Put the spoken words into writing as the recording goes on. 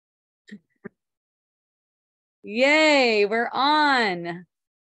Yay, we're on.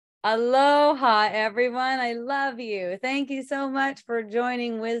 Aloha, everyone. I love you. Thank you so much for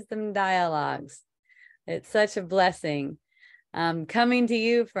joining Wisdom Dialogues. It's such a blessing. I'm coming to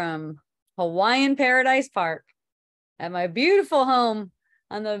you from Hawaiian Paradise Park at my beautiful home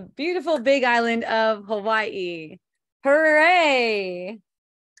on the beautiful big island of Hawaii. Hooray!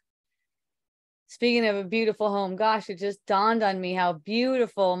 Speaking of a beautiful home, gosh, it just dawned on me how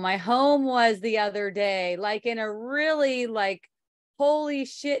beautiful my home was the other day, like in a really holy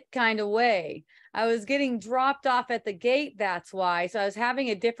shit kind of way. I was getting dropped off at the gate, that's why. So I was having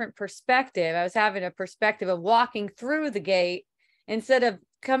a different perspective. I was having a perspective of walking through the gate instead of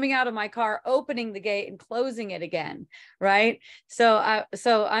coming out of my car, opening the gate and closing it again, right? So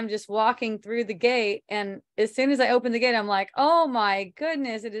I'm just walking through the gate, and as soon as I open the gate, I'm like, oh my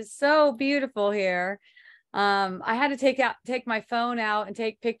goodness, it is so beautiful here. I had to take my phone out and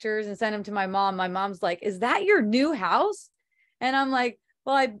take pictures and send them to my mom. My mom's like, is that your new house? And I'm like,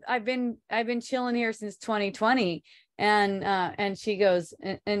 well, I've been chilling here since 2020. And she goes,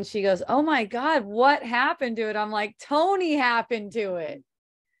 oh my God, what happened to it? I'm like, Tony happened to it.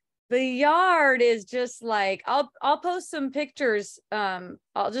 The yard is just like, I'll post some pictures.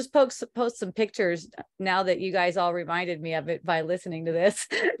 I'll just post some pictures now that you guys all reminded me of it by listening to this.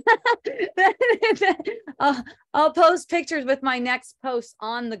 I'll post pictures with my next post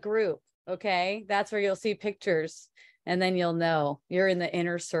on the group. Okay, that's where you'll see pictures, and then you'll know you're in the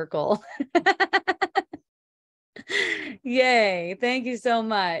inner circle. Yay, thank you so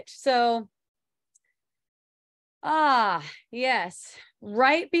much. So yes,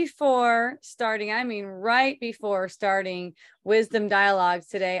 right before starting Wisdom Dialogues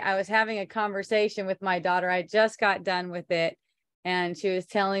today, I was having a conversation with my daughter. I just got done with it, and she was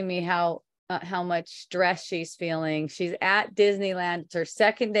telling me how much stress she's feeling. She's at Disneyland. It's her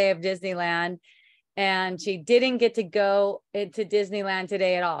second day of Disneyland, and she didn't get to go into Disneyland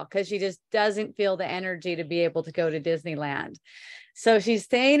today at all because she just doesn't feel the energy to be able to go to Disneyland. So she's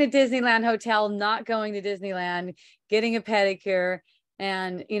staying at Disneyland Hotel, not going to Disneyland, getting a pedicure.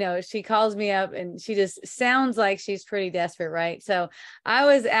 And, she calls me up and she just sounds like she's pretty desperate, right? So I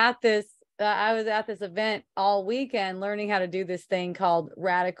was at this event all weekend learning how to do this thing called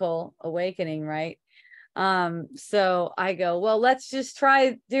Radical Awakening, right? So I go, well, let's just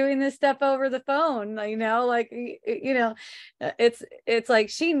try doing this stuff over the phone, it's like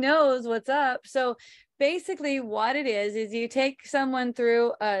she knows what's up. So basically what it is you take someone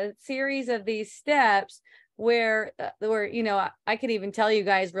through a series of these steps where I could even tell you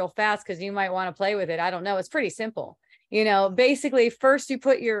guys real fast because you might want to play with it. I don't know. It's pretty simple. Basically first you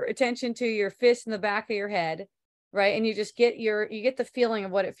put your attention to your fist in the back of your head, right? And you just get the feeling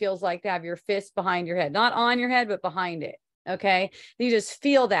of what it feels like to have your fist behind your head, not on your head, but behind it. Okay. You just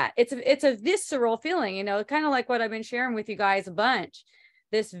feel that it's a visceral feeling, kind of like what I've been sharing with you guys a bunch,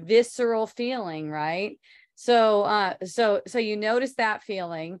 this visceral feeling, right? So you notice that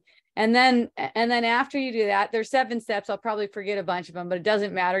feeling. And then after you do that, there's 7 steps. I'll probably forget a bunch of them, but it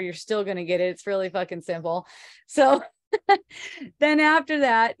doesn't matter. You're still going to get it. It's really fucking simple. So then after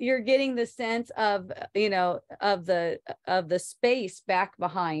that, you're getting the sense of, of the space back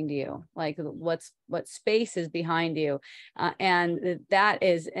behind you, like what space is behind you. And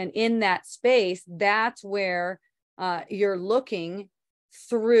in that space, that's where you're looking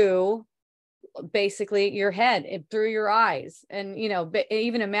through basically your head, through your eyes, and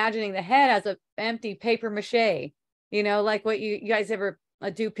even imagining the head as an empty paper mache, like what you guys ever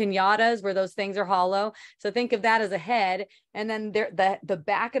do piñatas where those things are hollow. So think of that as a head, and then the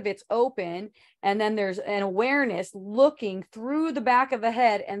back of it's open, and then there's an awareness looking through the back of the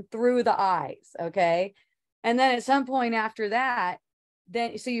head and through the eyes. Okay. And then at some point after that,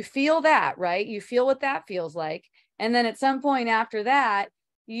 so you feel that, right? You feel what that feels like. And then at some point after that,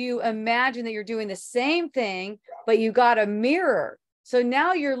 you imagine that you're doing the same thing, but you got a mirror. So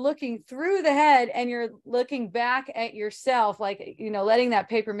now you're looking through the head and you're looking back at yourself, like, letting that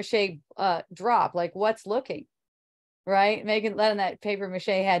paper mache drop, like what's looking, right? Letting that paper mache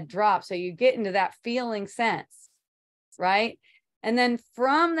head drop. So you get into that feeling sense, right? And then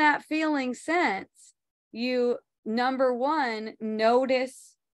from that feeling sense, you, number one, notice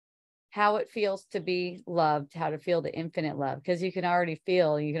how it feels to be loved, how to feel the infinite love, because you can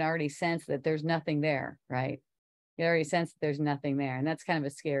already sense that there's nothing there, right? You already sense that there's nothing there. And that's kind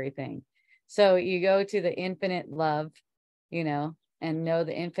of a scary thing. So you go to the infinite love, and know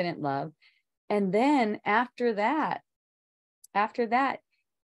the infinite love. And then after that,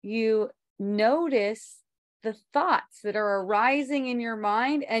 you notice the thoughts that are arising in your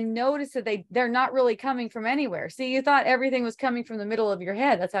mind, and notice that they're not really coming from anywhere. See, you thought everything was coming from the middle of your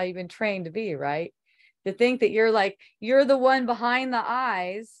head. That's how you've been trained to be, right? to think that you're the one behind the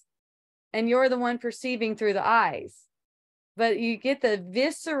eyes and you're the one perceiving through the eyes. But you get the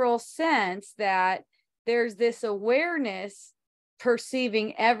visceral sense that there's this awareness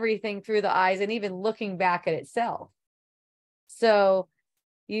perceiving everything through the eyes and even looking back at itself. So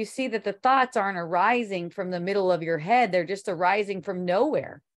you see that the thoughts aren't arising from the middle of your head. They're just arising from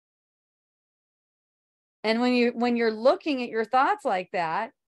nowhere. And when you're looking at your thoughts like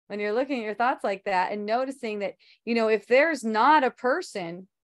that, and noticing that, if there's not a person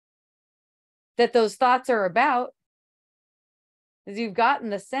that those thoughts are about, is you've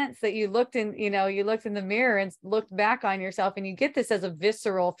gotten the sense that you looked in the mirror and looked back on yourself, and you get this as a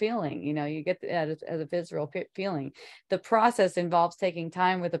visceral feeling. You get it as a visceral feeling. The process involves taking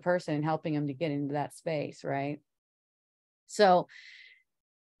time with the person and helping them to get into that space, right? So,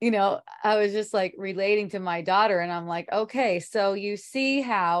 I was just like relating to my daughter, and I'm like, okay, so you see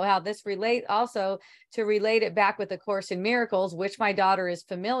how this relate also to relate it back with the Course in Miracles, which my daughter is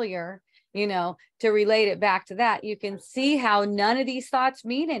familiar, to relate it back to that. You can see how none of these thoughts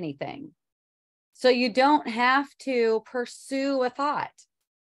mean anything. So you don't have to pursue a thought.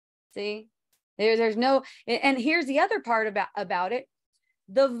 See, there's no, and here's the other part about it.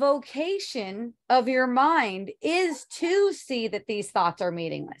 The vocation of your mind is to see that these thoughts are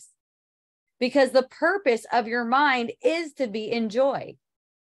meaningless, because the purpose of your mind is to be in joy.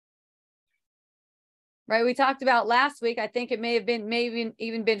 Right? We talked about last week, I think it may have been, maybe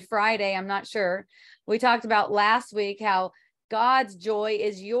even been Friday, I'm not sure. We talked about last week how God's joy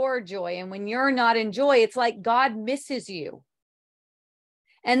is your joy. And when you're not in joy, it's like God misses you.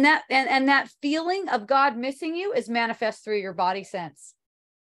 And that feeling of God missing you is manifest through your body sense.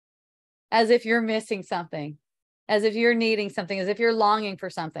 As if you're missing something, as if you're needing something, as if you're longing for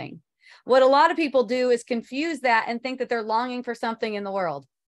something. What a lot of people do is confuse that and think that they're longing for something in the world.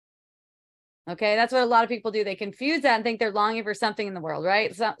 Okay, that's what a lot of people do. They confuse that and think they're longing for something in the world,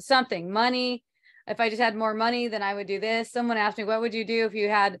 right? Something, money. If I just had more money, then I would do this. Someone asked me, what would you do if you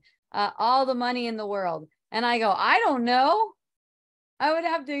had all the money in the world? And I go, I don't know. I would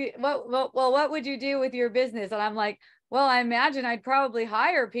have to, what would you do with your business? And I'm like, well, I imagine I'd probably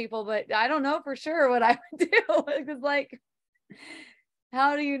hire people, but I don't know for sure what I would do. Because like,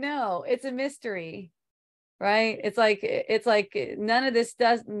 how do you know? It's a mystery. Right? It's like none of this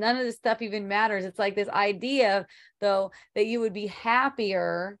stuff even matters. It's like this idea, though, that you would be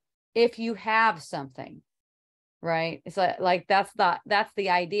happier if you have something, right? It's like that's the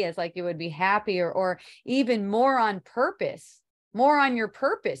idea. It's like you would be happier, or even more on purpose, more on your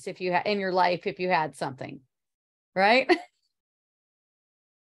purpose if you in your life, if you had something, right?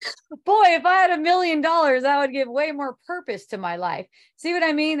 Boy, if I had $1 million, I would give way more purpose to my life. See what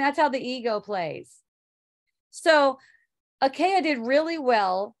I mean? That's how the ego plays. So Akea did really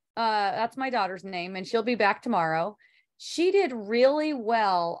well. That's my daughter's name, and she'll be back tomorrow. She did really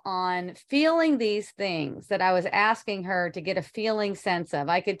well on feeling these things that I was asking her to get a feeling sense of.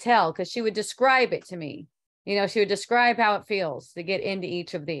 I could tell because she would describe it to me. She would describe how it feels to get into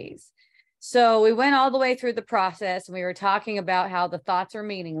each of these. So we went all the way through the process, and we were talking about how the thoughts are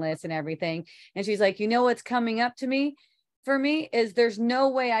meaningless and everything. And she's like, what's coming up for me is there's no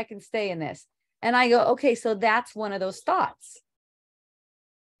way I can stay in this. And I go, okay, so that's one of those thoughts.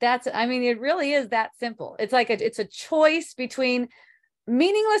 It really is that simple. It's like it's a choice between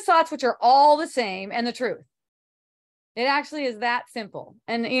meaningless thoughts, which are all the same, and the truth. It actually is that simple.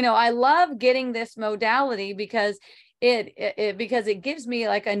 And, I love getting this modality because it gives me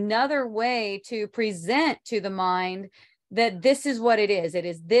like another way to present to the mind that this is what it is. It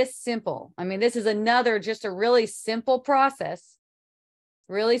is this simple. This is just a really simple process.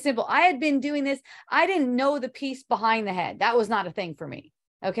 Really simple. I had been doing this. I didn't know the piece behind the head. That was not a thing for me.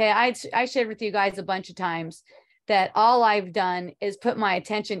 Okay. I shared with you guys a bunch of times that all I've done is put my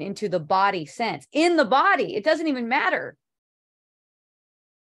attention into the body sense. In the body. It doesn't even matter.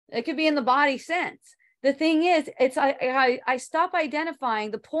 It could be in the body sense. The thing is, I stop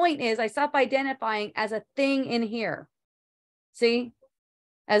identifying. The point is I stop identifying as a thing in here. See?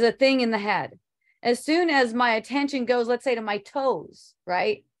 As a thing in the head. As soon as my attention goes, let's say, to my toes,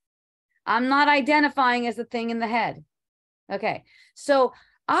 right? I'm not identifying as a thing in the head. Okay. So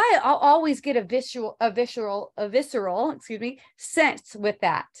I'll always get a visceral sense with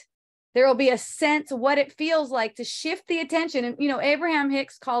that. There will be a sense of what it feels like to shift the attention. And, Abraham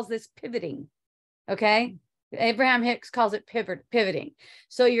Hicks calls this pivoting. Okay. Abraham Hicks calls it pivoting.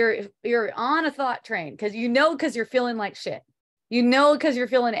 So you're on a thought train because you're feeling like shit. Because you're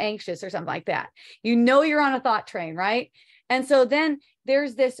feeling anxious or something like that. You're on a thought train, right? And so then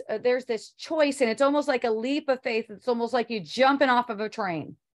there's this choice, and it's almost like a leap of faith. It's almost like you jumping off of a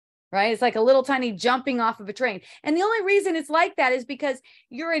train. right? It's like a little tiny jumping off of a train. And the only reason it's like that is because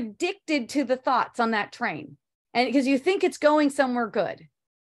you're addicted to the thoughts on that train. And because you think it's going somewhere good.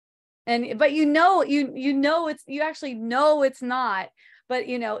 But you know you actually know it's not, but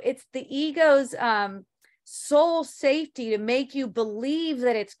it's the ego's soul safety to make you believe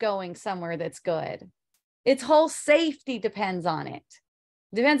that it's going somewhere that's good. Its whole safety depends on it.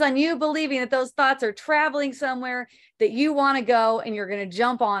 Depends on you believing that those thoughts are traveling somewhere that you want to go and you're going to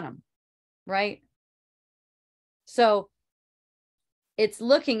jump on them, right? So it's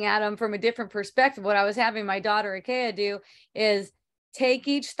looking at them from a different perspective. What I was having my daughter Akea do is take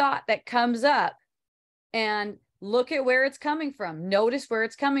each thought that comes up and look at where it's coming from. Notice where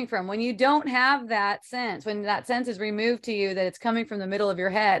it's coming from. When you don't have that sense, when that sense is removed to you that it's coming from the middle of your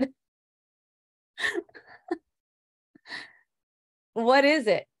head, what is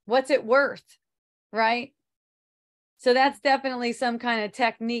it? What's it worth? Right? So that's definitely some kind of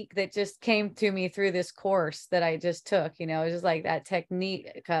technique that just came to me through this course that I just took. It's just like that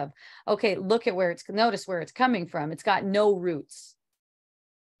technique of, okay, look at notice where it's coming from. It's got no roots.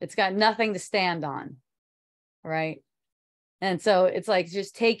 It's got nothing to stand on. Right? And so it's like,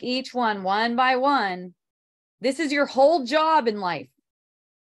 just take each one by one. This is your whole job in life.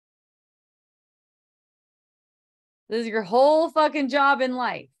 This is your whole fucking job in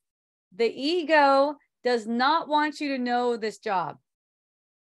life. The ego does not want you to know this job.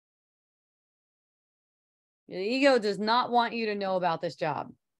 The ego does not want you to know about this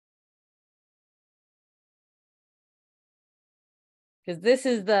job. Because this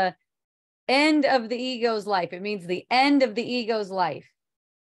is the end of the ego's life. It means the end of the ego's life.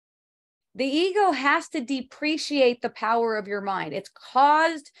 The ego has to depreciate the power of your mind. It's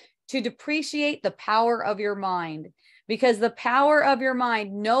caused to depreciate the power of your mind, because the power of your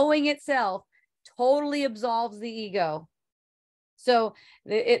mind, knowing itself, totally absolves the ego. So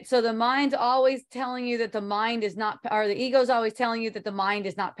the mind's always telling you that the mind is not, or the ego's always telling you that the mind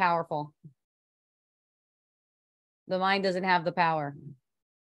is not powerful. The mind doesn't have the power.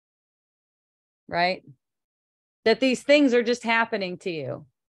 Right? That these things are just happening to you.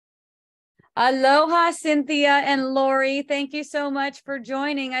 Aloha, Cynthia and Lori. Thank you so much for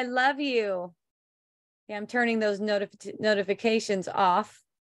joining. I love you. Yeah, I'm turning those notifications off.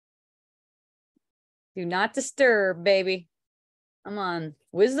 Do not disturb, baby. I'm on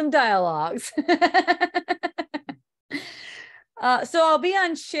Wisdom Dialogues. So I'll be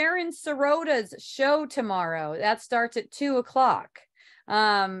on Sharon Sorota's show tomorrow. That starts at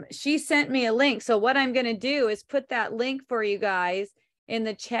 2:00. She sent me a link. So what I'm going to do is put that link for you guys in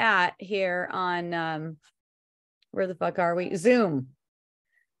the chat here on, where the fuck are we? Zoom.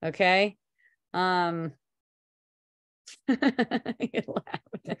 Okay. Here.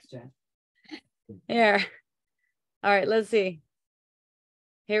 All right, let's see.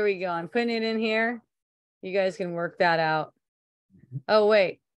 Here we go. I'm putting it in here. You guys can work that out. Oh,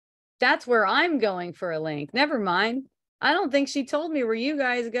 wait. That's where I'm going for a link. Never mind. I don't think she told me where you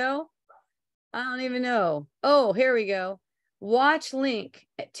guys go. I don't even know. Oh, here we go. Watch link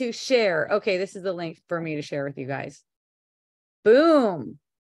to share. Okay, this is the link for me to share with you guys. Boom.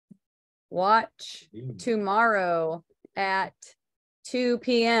 Watch tomorrow at 2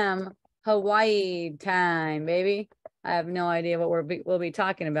 p.m. Hawaii time, baby. I have no idea what we'll be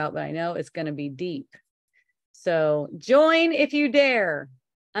talking about, but I know it's going to be deep. So join if you dare.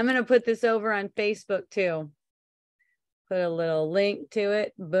 I'm going to put this over on Facebook too. Put a little link to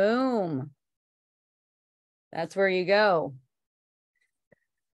it. Boom. That's where you go.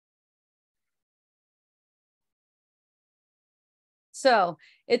 So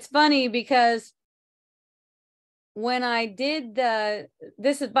it's funny because when I did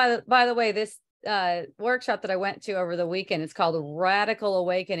this is by the way, this workshop that I went to over the weekend, it's called Radical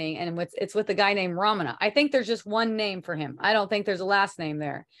Awakening, and it's with a guy named Ramana. I think there's just one name for him. I don't think there's a last name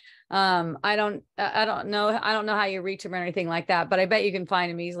there. I don't know how you reach him or anything like that, but I bet you can find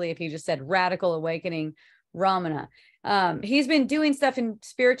him easily if you just said Radical Awakening Ramana. He's been doing stuff in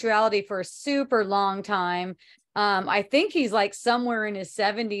spirituality for a super long time. I think he's like somewhere in his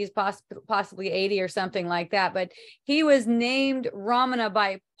 70s, possibly 80 or something like that. But he was named Ramana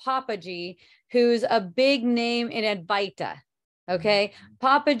by Papaji, who's a big name in Advaita. Okay.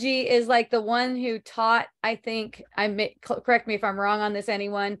 Papaji is like the one who taught, I think, correct me if I'm wrong on this,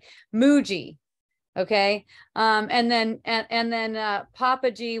 anyone, Mooji. Okay. And then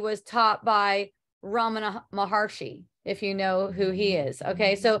Papaji was taught by Ramana Maharshi. if you know who he is.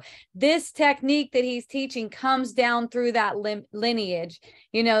 Okay, so this technique that he's teaching comes down through that lineage.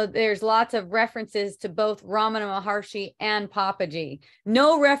 You know, there's lots of references to both Ramana Maharshi and Papaji.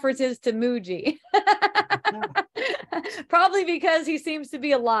 No references to Mooji. Probably because he seems to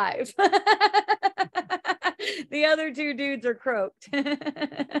be alive. The other two dudes are croaked.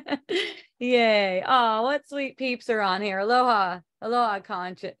 Yay. Oh, what sweet peeps are on here. Aloha. Aloha,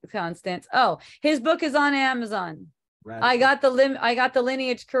 Constance. Oh, his book is on Amazon. Radical. I got the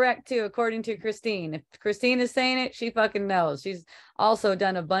lineage correct too, according to Christine. If Christine is saying it, she fucking knows. She's also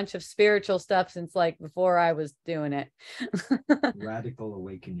done a bunch of spiritual stuff since like before I was doing it.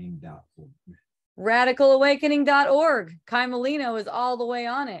 Radicalawakening.org. Radicalawakening.org. Kai Molino is all the way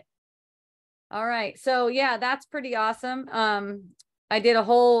on it. All right. So yeah, that's pretty awesome. I did a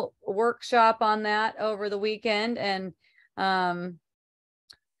whole workshop on that over the weekend, and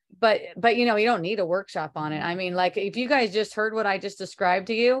but you know, you don't need a workshop on it. I mean, like if you guys just heard what I just described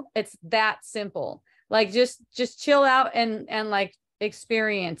to you, it's that simple. Like just chill out and like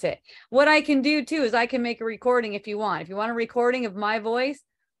experience it. What I can do too is I can make a recording if you want. If you want a recording of my voice,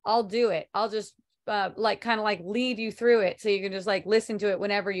 I'll do it. I'll just like kind of like lead you through it so you can just like listen to it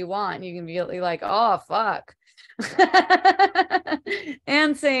whenever you want. You can be like, oh fuck.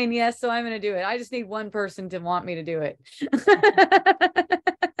 And saying yes, so I'm going to do it. I just need one person to want me to do it.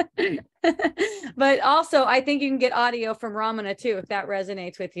 But also I think you can get audio from Ramana too, if that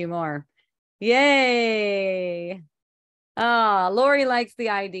resonates with you more. Yay. Ah, Lori likes the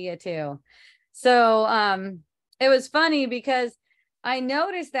idea too. So it was funny because I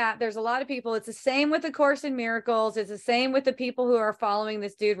noticed that there's a lot of people, it's the same with the Course in Miracles. It's the same with the people who are following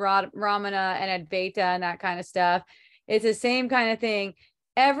this dude, Ramana and Advaita and that kind of stuff. It's the same kind of thing.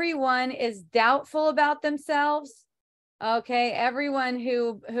 Everyone is doubtful about themselves. Okay. Everyone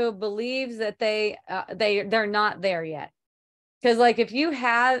who believes that they're not there yet. Because like, if you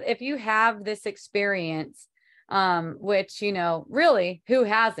have this experience, which, you know, really who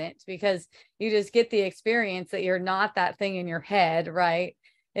hasn't, because you just get the experience that you're not that thing in your head, right?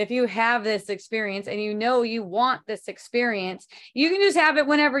 If you have this experience and you know you want this experience, you can just have it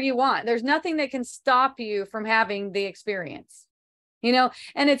whenever you want. There's nothing that can stop you from having the experience, you know?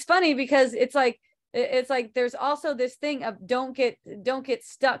 And it's funny because it's like there's also this thing of don't get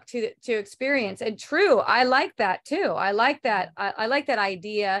stuck to experience. And true, I like that too. I like that. I like that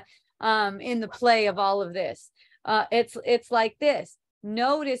idea in the play of all of this. It's like this.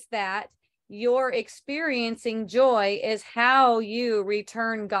 Notice that your experiencing joy is how you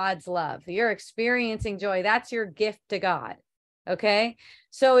return God's love. You're experiencing joy. That's your gift to God. Okay.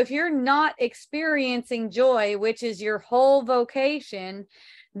 So if you're not experiencing joy, which is your whole vocation,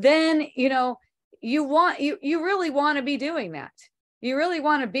 then, you know, you really want to be doing that. You really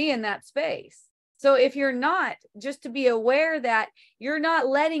want to be in that space. So if you're not, just to be aware that you're not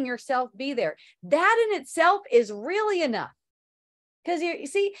letting yourself be there, that in itself is really enough. Because you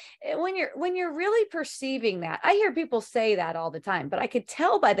see, when you're really perceiving that, I hear people say that all the time, but I could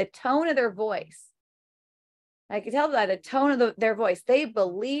tell by the tone of their voice. I could tell by the tone of their voice, they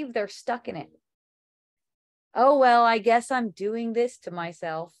believe they're stuck in it. Oh, well, I guess I'm doing this to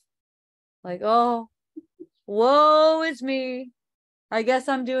myself. Like, oh, woe is me. I guess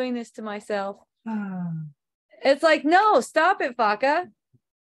I'm doing this to myself. It's like, no, stop it, Faka.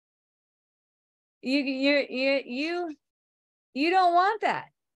 You don't want that.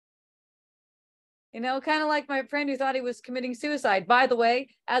 You know, kind of like my friend who thought he was committing suicide. By the way,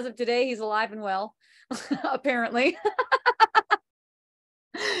 as of today, he's alive and well, apparently.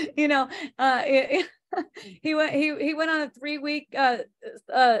 You know, he went on a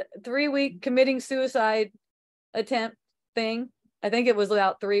 3-week committing suicide attempt thing. I think it was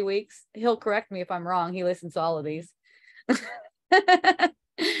about 3 weeks. He'll correct me if I'm wrong. He listens to all of these.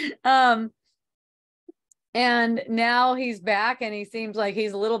 And now he's back and he seems like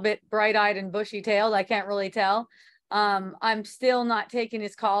he's a little bit bright-eyed and bushy-tailed. I can't really tell. I'm still not taking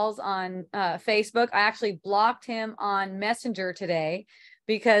his calls on Facebook. I actually blocked him on Messenger today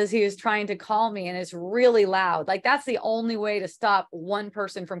because he was trying to call me and it's really loud. Like that's the only way to stop one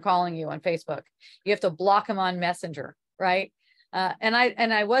person from calling you on Facebook. You have to block him on Messenger, right? And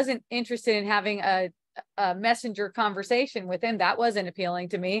I wasn't interested in having a messenger conversation with him. That wasn't appealing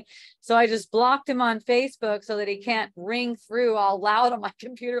to me. So I just blocked him on Facebook so that he can't ring through all loud on my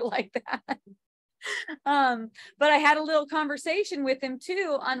computer like that. But I had a little conversation with him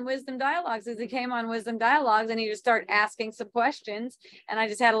too on Wisdom Dialogues as he came on Wisdom Dialogues and he just started asking some questions and I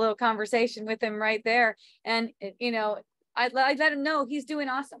just had a little conversation with him right there. And, you know, I let him know he's doing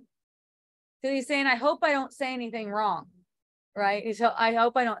awesome. So he's saying, I hope I don't say anything wrong. right? So I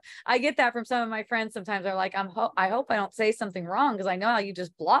hope I don't, I get that from some of my friends. Sometimes they're like, I hope I don't say something wrong, because I know how you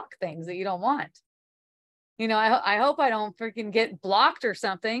just block things that you don't want. You know, I hope I don't freaking get blocked or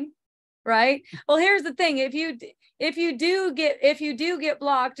something. Right. Well, here's the thing. If you do get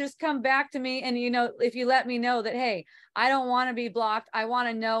blocked, just come back to me. And, you know, if you let me know that, hey, I don't want to be blocked, I want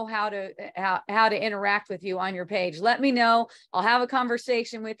to know how to interact with you on your page. Let me know. I'll have a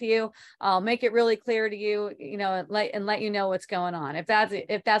conversation with you. I'll make it really clear to you, you know, and let you know what's going on. If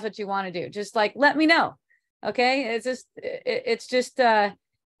that's what you want to do, just like, let me know. Okay. It's just,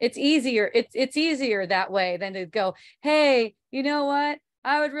 it's easier. It's easier that way than to go, hey, you know what?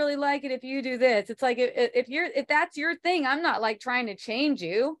 I would really like it if you do this. It's like, if that's your thing, I'm not like trying to change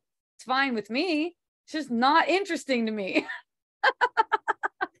you. It's fine with me. It's just not interesting to me.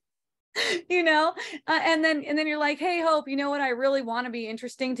 You know, and then you're like, hey, Hope, you know what? I really want to be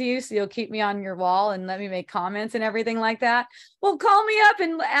interesting to you. So you'll keep me on your wall and let me make comments and everything like that. Well, call me up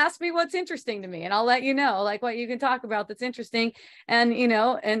and ask me what's interesting to me. And I'll let you know, like, what you can talk about that's interesting, and, you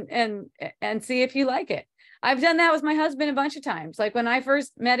know, and see if you like it. I've done that with my husband a bunch of times. Like when I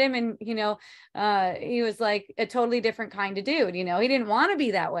first met him, and, you know, he was like a totally different kind of dude. You know, he didn't want to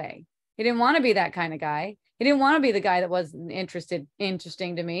be that way. He didn't want to be that kind of guy. He didn't want to be the guy that wasn't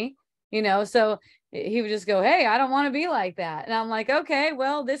interesting to me, you know? So he would just go, hey, I don't want to be like that. And I'm like, okay,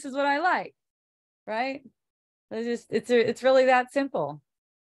 well, this is what I like. Right. It's really that simple.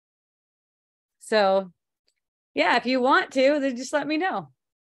 So yeah, if you want to, then just let me know.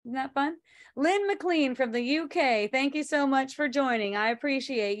 Isn't that fun? Lynn McLean from the UK. Thank you so much for joining. I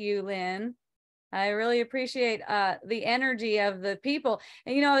appreciate you, Lynn. I really appreciate the energy of the people.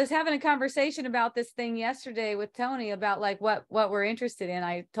 And, you know, I was having a conversation about this thing yesterday with Tony about like what we're interested in.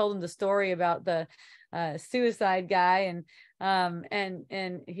 I told him the story about the suicide guy,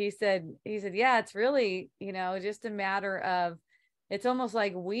 and he said, yeah, it's really, you know, just a matter of, it's almost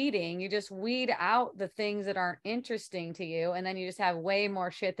like weeding. You just weed out the things that aren't interesting to you, and then you just have way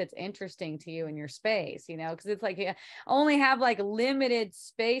more shit that's interesting to you in your space, you know, because it's like you only have like limited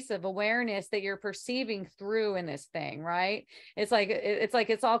space of awareness that you're perceiving through in this thing, right? It's like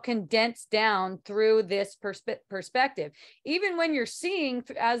it's all condensed down through this perspective. Even when you're seeing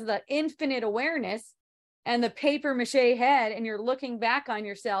as the infinite awareness and the paper mache head, and you're looking back on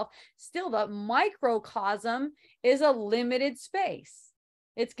yourself, still the microcosm is a limited space.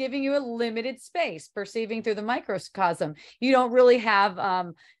 It's giving you a limited space, perceiving through the microcosm. You don't really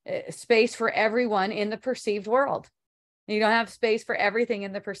have space for everyone in the perceived world. You don't have space for everything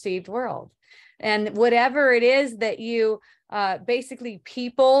in the perceived world. And whatever it is that you basically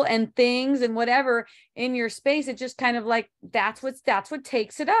people and things and whatever in your space, it just kind of like, that's what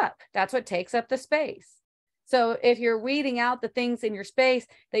takes it up. That's what takes up the space. So if you're weeding out the things in your space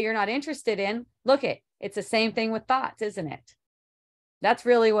that you're not interested in, it's the same thing with thoughts, isn't it? That's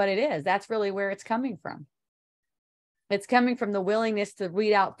really what it is. That's really where it's coming from. It's coming from the willingness to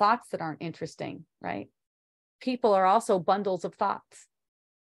weed out thoughts that aren't interesting, right? People are also bundles of thoughts,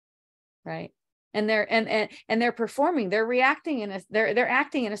 right? And they're performing, they're reacting they're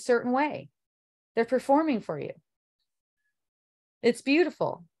acting in a certain way. They're performing for you. It's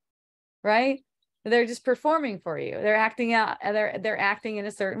beautiful, right? They're just performing for you. They're acting out, they're acting in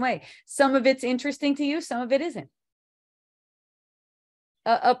a certain way. Some of it's interesting to you, some of it isn't.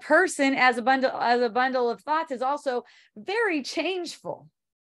 A person as a bundle of thoughts is also very changeful.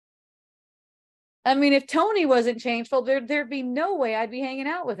 I mean, if Tony wasn't changeful, there'd be no way I'd be hanging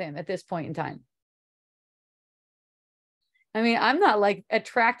out with him at this point in time. I mean, I'm not like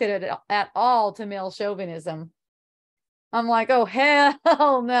attracted at all to male chauvinism. I'm like, oh,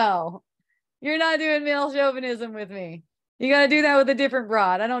 hell no. You're not doing male chauvinism with me. You got to do that with a different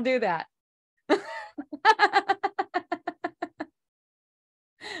broad. I don't do that.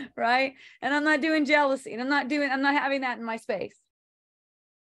 Right? And I'm not doing jealousy, and I'm not having that in my space.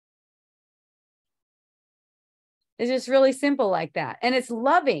 It's just really simple like that. And it's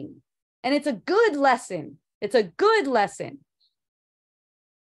loving, and it's a good lesson. It's a good lesson.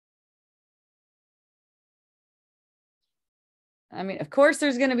 I mean, of course,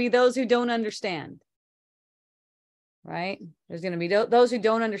 there's going to be those who don't understand, right? There's going to be those who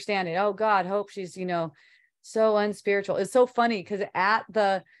don't understand it. Oh God, Hope, she's, you know, so unspiritual. It's so funny because at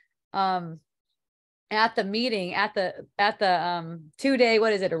the meeting, at the 2-day,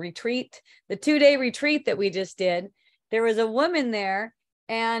 what is it, a retreat, the 2-day retreat that we just did, there was a woman there,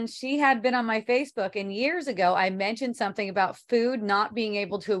 and she had been on my Facebook, and years ago I mentioned something about food not being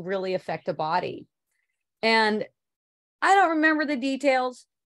able to really affect the body, and I don't remember the details.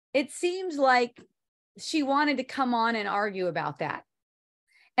 It seems like she wanted to come on and argue about that.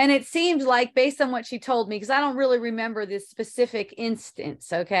 And it seemed like, based on what she told me, because I don't really remember this specific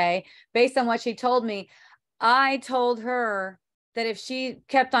instance, okay? Based on what she told me, I told her that if she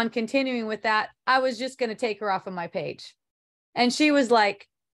kept on continuing with that, I was just going to take her off of my page. And she was like,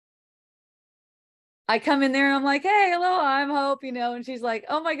 I come in there and I'm like, hey, hello, I'm Hope, you know, and she's like,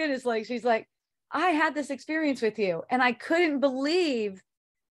 oh my goodness, like, she's like, I had this experience with you and I couldn't believe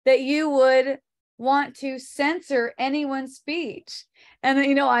that you would want to censor anyone's speech. And then,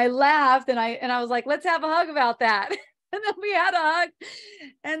 you know, I laughed and I was like, let's have a hug about that. And then we had a hug.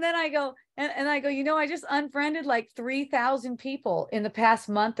 And then I go, and I go, you know, I just unfriended like 3,000 people in the past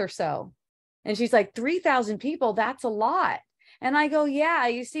month or so. And she's like, 3,000 people, that's a lot. And I go, yeah,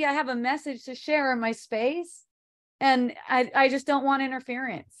 you see, I have a message to share in my space. And I just don't want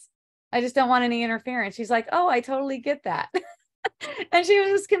interference. I just don't want any interference. She's like, oh, I totally get that. And she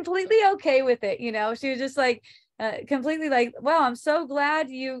was completely okay with it. You know, she was just like, completely like, wow, I'm so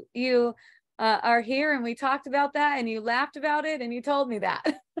glad you are here. And we talked about that and you laughed about it and you told me that.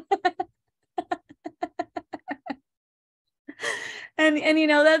 And you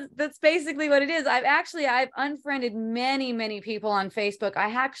know, that's basically what it is. I've unfriended many people on Facebook.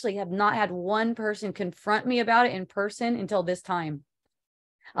 I actually have not had one person confront me about it in person until this time.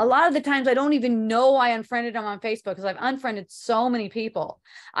 A lot of the times I don't even know I unfriended them on Facebook because I've unfriended so many people.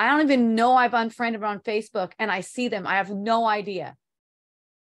 I don't even know I've unfriended them on Facebook and I see them. I have no idea.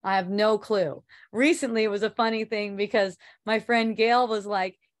 I have no clue. Recently, it was a funny thing because my friend Gail was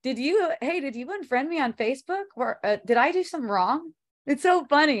like, did you unfriend me on Facebook? Or did I do something wrong? It's so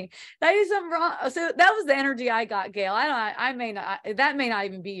funny. Did I do something wrong? So that was the energy I got, Gail. I may not, that may not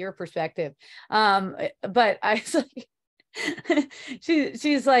even be your perspective. But I was like,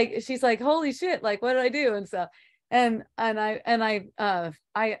 she's like, holy shit, like, what did I do? And so, and I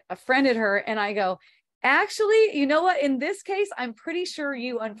friended her and I go, actually, you know what? In this case, I'm pretty sure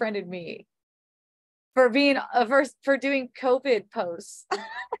you unfriended me for being for doing COVID posts.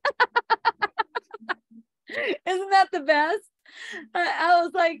 Isn't that the best? I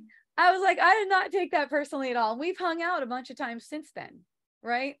was like, I did not take that personally at all. And we've hung out a bunch of times since then,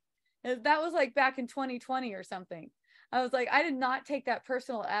 right? That was like back in 2020 or something. I was like, I did not take that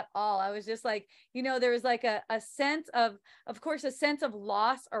personal at all. I was just like, you know, there was like a sense of course, a sense of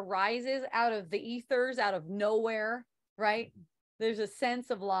loss arises out of the ethers, out of nowhere, right? There's a sense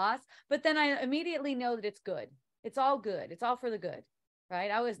of loss, but then I immediately know that it's good. It's all good. It's all for the good,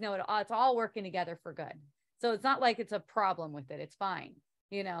 right? I always know it's all working together for good. So it's not like it's a problem with it. It's fine,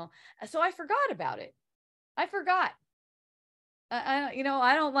 you know? So I forgot about it. I forgot. You know,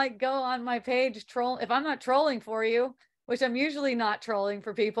 I don't like go on my page troll if I'm not trolling for you, which I'm usually not trolling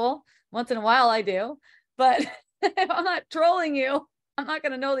for people. Once in a while I do, but if I'm not trolling you, I'm not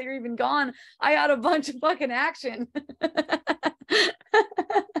going to know that you're even gone. I got a bunch of fucking action.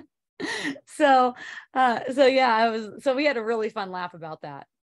 So yeah, so we had a really fun laugh about that.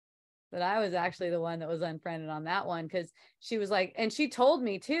 But I was actually the one that was unfriended on that one because she was like, and she told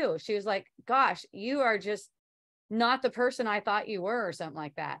me too, she was like, gosh, you are just not the person I thought you were, or something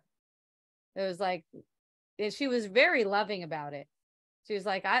like that. It was like, and she was very loving about it. She was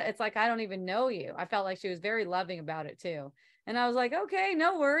like, it's like, I don't even know you. I felt like she was very loving about it too. And I was like, okay,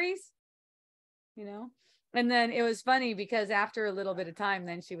 no worries, you know? And then it was funny because after a little bit of time,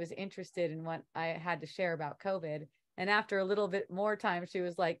 then she was interested in what I had to share about COVID. And after a little bit more time, she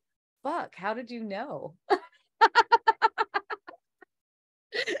was like, fuck, how did you know?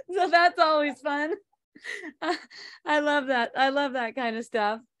 So that's always fun. I love that. I love that kind of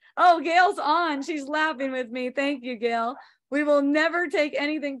stuff. Oh, Gail's on. She's laughing with me. Thank you, Gail. We will never take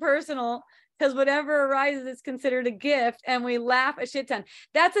anything personal because whatever arises is considered a gift, and we laugh a shit ton.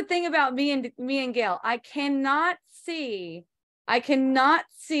 That's the thing about me and Gail. I cannot see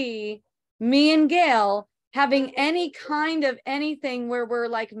me and Gail having any kind of anything where we're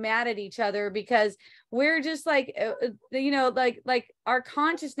like mad at each other, because we're just like, you know, like our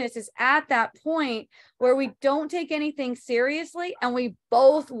consciousness is at that point where we don't take anything seriously and we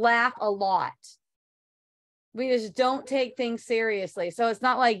both laugh a lot. We just don't take things seriously. So it's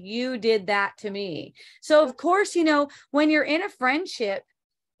not like you did that to me. So of course, you know, when you're in a friendship,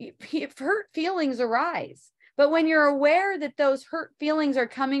 hurt feelings arise. But when you're aware that those hurt feelings are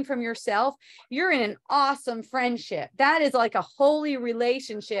coming from yourself, you're in an awesome friendship. That is like a holy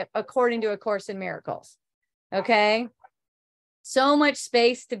relationship, according to A Course in Miracles. Okay. So much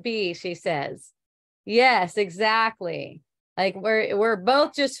space to be, she says. Yes, exactly. Like we're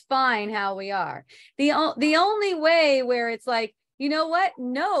both just fine how we are. The only way where it's like, you know what?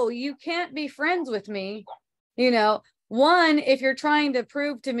 No, you can't be friends with me. You know, one, if you're trying to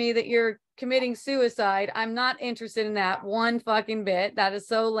prove to me that you're committing suicide. I'm not interested in that one fucking bit. That is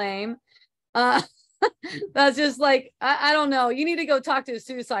so lame. That's just like, I don't know. You need to go talk to a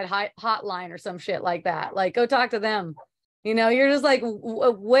suicide hotline or some shit like that. Like, go talk to them. You know, you're just like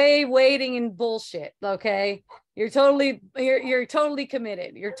way waiting in bullshit. Okay. You're totally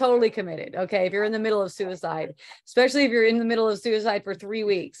committed. You're totally committed. Okay. If you're in the middle of suicide, especially if you're in the middle of suicide for 3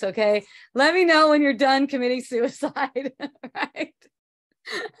 weeks. Okay. Let me know when you're done committing suicide. Right.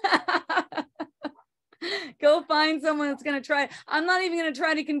 Go find someone that's going to try. I'm not even going to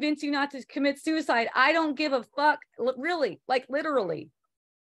try to convince you not to commit suicide. I don't give a fuck, really, like literally,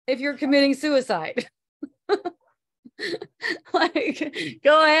 if you're committing suicide. Like,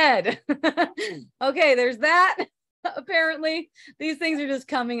 go ahead. Okay, there's that. Apparently, these things are just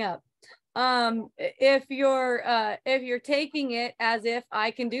coming up. If you're taking it as if I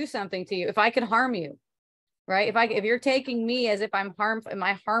can do something to you, if I can harm you, right? If you're taking me as if am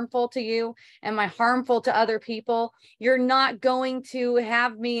I harmful to you? Am I harmful to other people? You're not going to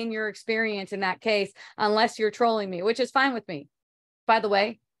have me in your experience in that case, unless you're trolling me, which is fine with me. By the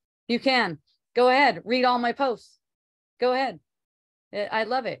way, you can go ahead, read all my posts. Go ahead. I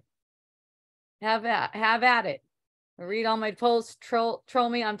love it. Have at it. Read all my posts, troll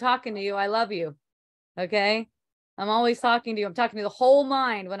me. I'm talking to you. I love you. Okay. I'm always talking to you. I'm talking to the whole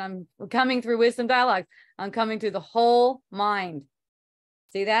mind when I'm coming through Wisdom Dialogues. I'm coming through the whole mind.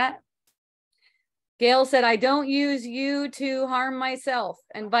 See that? Gail said, I don't use you to harm myself,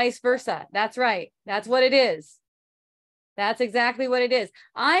 and vice versa. That's right. That's what it is. That's exactly what it is.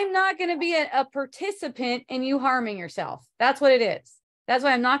 I'm not going to be a participant in you harming yourself. That's what it is. That's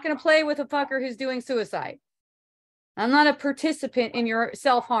why I'm not going to play with a fucker who's doing suicide. I'm not a participant in your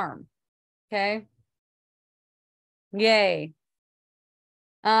self-harm. Okay. Yay.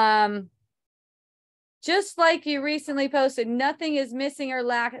 Just like you recently posted, nothing is missing or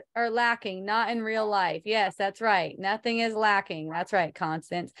lacking, not in real life. Yes, that's right. Nothing is lacking. That's right,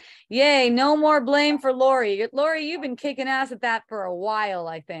 Constance. Yay, no more blame for Lori. Lori, you've been kicking ass at that for a while,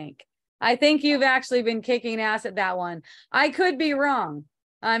 I think. I think you've actually been kicking ass at that one. I could be wrong.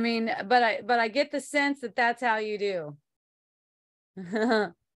 I mean, but I get the sense that that's how you do.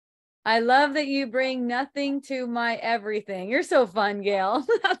 I love that you bring nothing to my everything. You're so fun, Gail.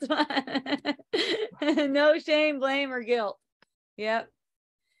 That's fun. No shame, blame, or guilt. Yep.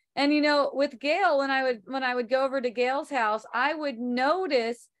 And you know, with Gail, when I would go over to Gail's house, I would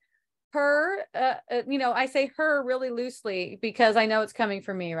notice her. You know, I say her really loosely because I know it's coming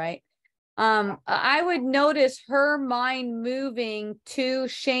from me, right? I would notice her mind moving to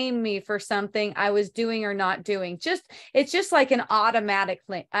shame me for something I was doing or not doing. It's just like an automatic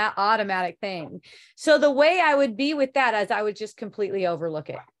thing. So the way I would be with that is I would just completely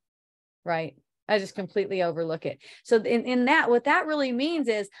overlook it. Right. I just completely overlook it. So in that, what that really means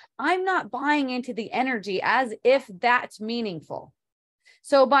is I'm not buying into the energy as if that's meaningful.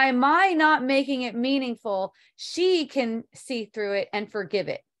 So by my not making it meaningful, she can see through it and forgive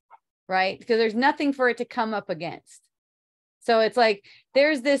it. Right? Because there's nothing for it to come up against. So it's like,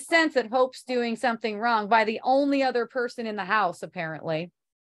 there's this sense that Hope's doing something wrong by the only other person in the house, apparently,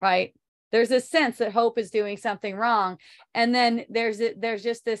 right? There's this sense that Hope is doing something wrong. And then there's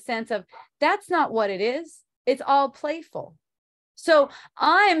just this sense of, that's not what it is. It's all playful. So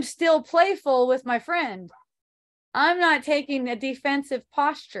I'm still playful with my friend. I'm not taking a defensive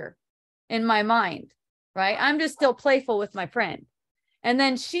posture in my mind, right? I'm just still playful with my friend. And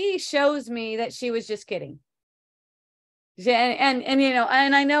then she shows me that she was just kidding. And you know,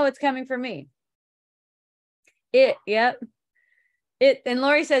 and I know it's coming from me. Yep. And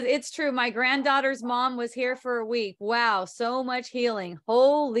Lori says, it's true. My granddaughter's mom was here for a week. Wow. So much healing.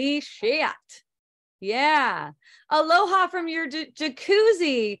 Holy shit. Yeah. Aloha from your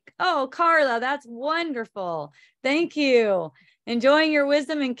jacuzzi. Oh, Carla, that's wonderful. Thank you. Enjoying your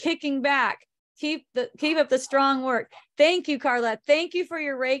wisdom and kicking back. Keep up the strong work. Thank you, Carla. Thank you for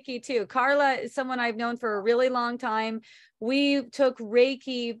your Reiki too. Carla is someone I've known for a really long time. We took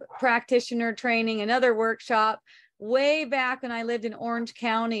Reiki practitioner training, another workshop way back when I lived in Orange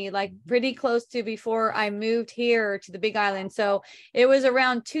County, like pretty close to before I moved here to the Big Island. So it was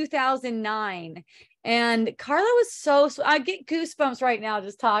around 2009. And Carla was I get goosebumps right now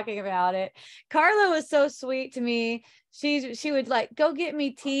just talking about it. Carla was so sweet to me. She would like go get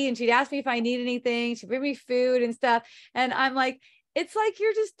me tea and she'd ask me if I need anything. She'd bring me food and stuff. And I'm like, it's like,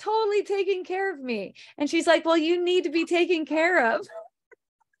 you're just totally taking care of me. And she's like, well, you need to be taken care of.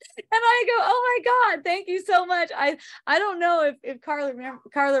 And I go, oh my God, thank you so much. I don't know if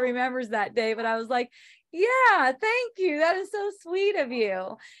Carla remembers that day, but I was like, yeah, thank you. That is so sweet of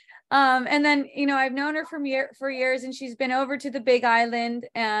you. And then, you know, I've known her for years, and she's been over to the Big Island,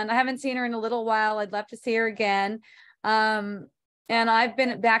 and I haven't seen her in a little while. I'd love to see her again. And I've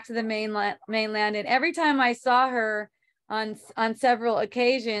been back to the mainland, and every time I saw her on several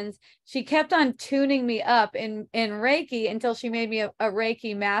occasions, she kept on tuning me up in Reiki until she made me a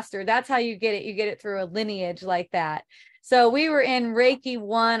Reiki master. That's how you get it. You get it through a lineage like that. So we were in Reiki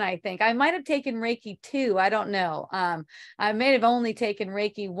 1, I think. I might have taken Reiki 2. I don't know. I may have only taken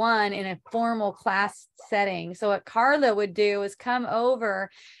Reiki 1 in a formal class setting. So what Carla would do is come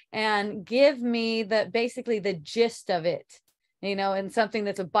over and give me basically the gist of it, you know, and something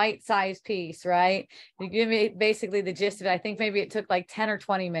that's a bite-sized piece, right? You give me basically the gist of it. I think maybe it took like 10 or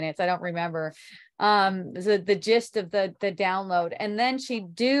 20 minutes. I don't remember. The gist of the download. And then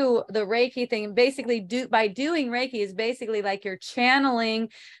she'd do the Reiki thing. Basically, by doing Reiki is basically like you're channeling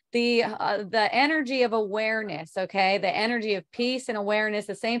the energy of awareness, okay? The energy of peace and awareness,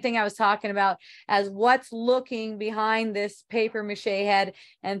 the same thing I was talking about as what's looking behind this paper mache head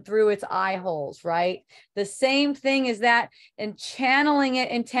and through its eye holes, right? The same thing is that, and channeling it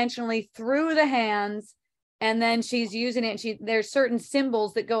intentionally through the hands. And then she's using it, and there's certain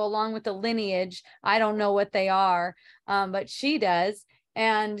symbols that go along with the lineage. I don't know what they are, but she does.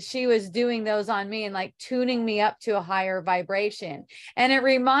 And she was doing those on me and like tuning me up to a higher vibration. And it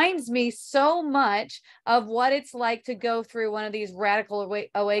reminds me so much of what it's like to go through one of these radical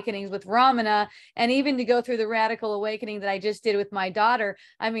awakenings with Ramana, and even to go through the radical awakening that I just did with my daughter.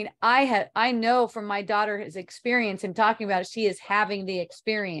 I mean, I know from my daughter's experience and talking about it, she is having the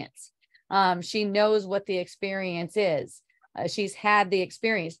experience. She knows what the experience is. She's had the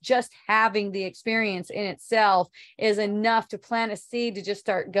experience. Just having the experience in itself is enough to plant a seed to just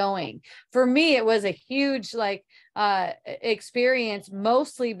start going. For me, it was a huge experience,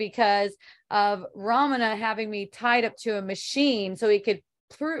 mostly because of Ramana having me tied up to a machine so he could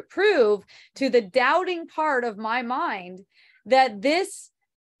prove to the doubting part of my mind that this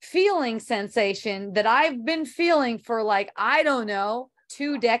feeling sensation that I've been feeling for like, I don't know,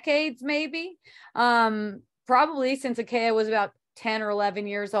 2 decades, maybe, probably since Akea was about 10 or 11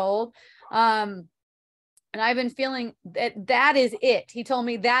 years old. And I've been feeling that is it. He told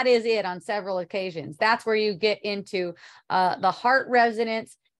me that is it on several occasions. That's where you get into the heart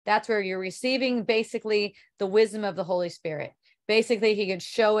resonance. That's where you're receiving basically the wisdom of the Holy Spirit. Basically, he could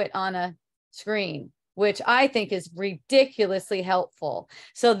show it on a screen, which I think is ridiculously helpful.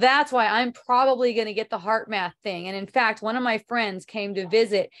 So that's why I'm probably going to get the heart math thing. And in fact, one of my friends came to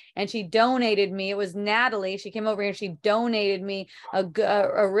visit and she donated me. It was Natalie. She came over here and she donated me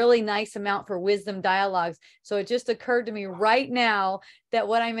a really nice amount for Wisdom Dialogues. So it just occurred to me right now that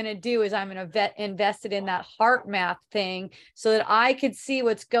what I'm going to do is I'm going to invest it in that heart math thing so that I could see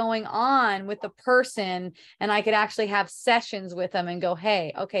what's going on with the person, and I could actually have sessions with them and go,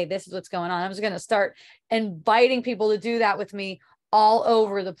 hey, okay, this is what's going on. I'm just going to start inviting people to do that with me all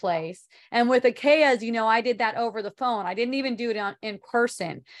over the place. And with Akea's, you know, I did that over the phone. I didn't even do it in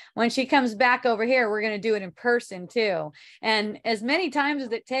person. When she comes back over here, we're going to do it in person too. And as many times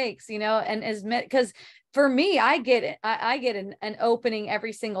as it takes, you know, and because for me, I get it. I get an opening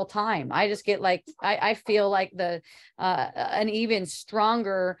every single time. I just get like, I feel like an even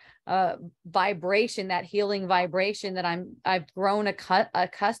stronger vibration, that healing vibration that I've grown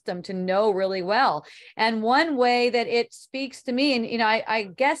accustomed to know really well. And one way that it speaks to me, and you know, I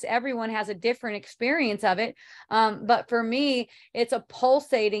guess everyone has a different experience of it, but for me, it's a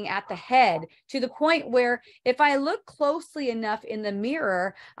pulsating at the head to the point where if I look closely enough in the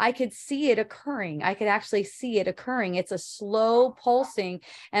mirror, I could see it occurring. I could actually see it occurring. It's a slow pulsing,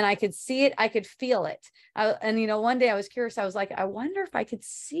 and I could see it. I could feel it. And you know, one day I was curious. I was like, I wonder if I could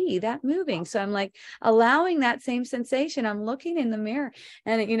see that moving. So I'm like allowing that same sensation. I'm looking in the mirror,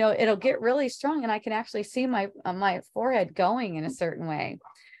 and you know, it'll get really strong, and I can actually see my forehead going in a certain way.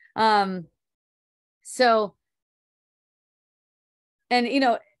 So, and you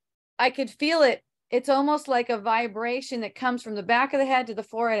know, I could feel it. It's almost like a vibration that comes from the back of the head to the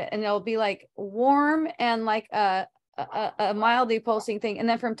forehead, and it'll be like warm and like a mildly pulsing thing. And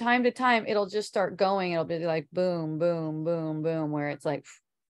then from time to time, it'll just start going. It'll be like boom, boom, boom, boom, where it's like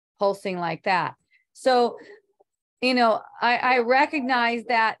pulsing like that. So, you know, I recognize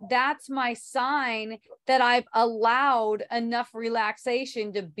that that's my sign that I've allowed enough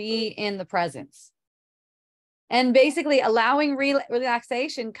relaxation to be in the presence. And basically allowing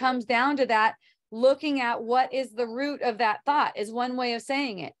relaxation comes down to that, looking at what is the root of that thought is one way of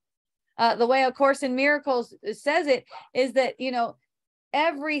saying it. The way A Course in Miracles says it is that, you know,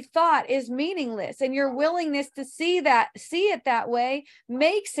 every thought is meaningless, and your willingness to see it that way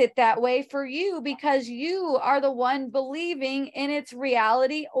makes it that way for you, because you are the one believing in its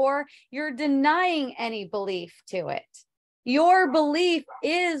reality, or you're denying any belief to it. Your belief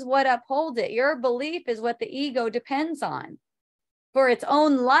is what upholds it. Your belief is what the ego depends on for its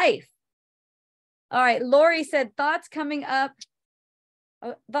own life. All right, Lori said thoughts coming up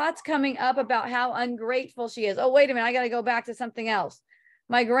about how ungrateful she is. Oh, wait a minute, I got to go back to something else.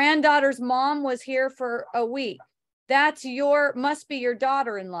 My granddaughter's mom was here for a week. Must be your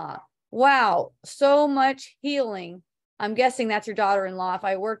daughter-in-law. Wow, so much healing. I'm guessing that's your daughter-in-law if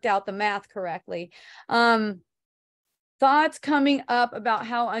I worked out the math correctly. Thoughts coming up about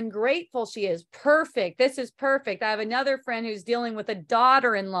how ungrateful she is. Perfect. This is perfect. I have another friend who's dealing with a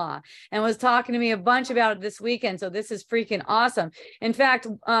daughter-in-law and was talking to me a bunch about it this weekend. So this is freaking awesome. In fact,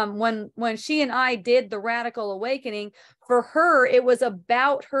 when she and I did the Radical Awakening, for her, it was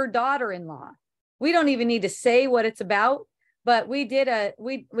about her daughter-in-law. We don't even need to say what it's about, but we did I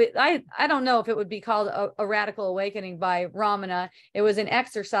don't know if it would be called a Radical Awakening by Ramana. It was an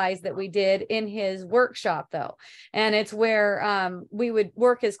exercise that we did in his workshop though. And it's where we would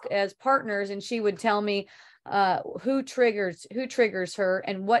work as partners, and she would tell me who triggers her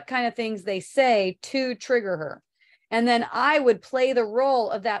and what kind of things they say to trigger her. And then I would play the role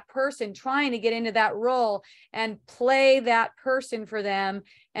of that person, trying to get into that role and play that person for them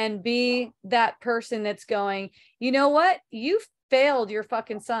and be that person that's going, you know what? You failed your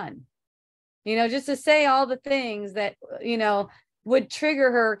fucking son. You know, just to say all the things that, you know, would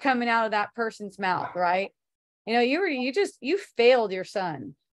trigger her coming out of that person's mouth, right? You know, you failed your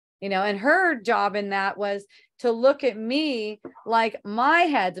son, you know, and her job in that was to look at me like my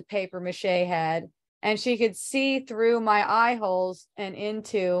head's a paper mache head, and she could see through my eye holes and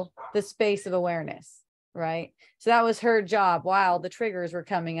into the space of awareness, right? So that was her job while the triggers were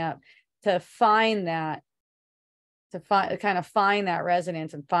coming up, to find that, kind of find that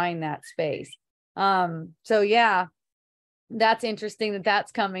resonance and find that space. So yeah, that's interesting that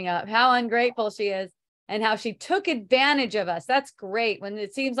that's coming up. How ungrateful she is and how she took advantage of us. That's great. When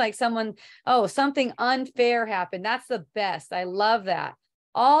it seems like something unfair happened. That's the best. I love that.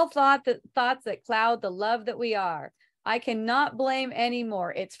 All thoughts that cloud the love that we are. I cannot blame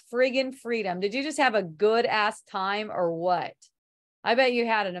anymore. It's friggin' freedom. Did you just have a good ass time or what? I bet you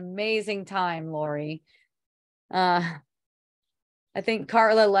had an amazing time, Lori. I think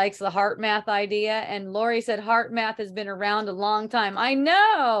Carla likes the heart math idea, and Lori said heart math has been around a long time. I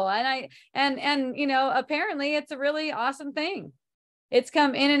know, and you know, apparently it's a really awesome thing. It's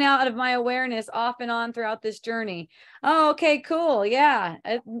come in and out of my awareness off and on throughout this journey. Oh, okay, cool. Yeah,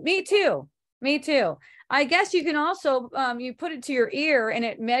 me too. Me too. I guess you can also, you put it to your ear and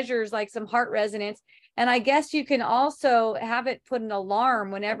it measures like some heart resonance. And I guess you can also have it put an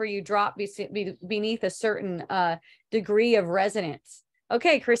alarm whenever you drop beneath a certain degree of resonance.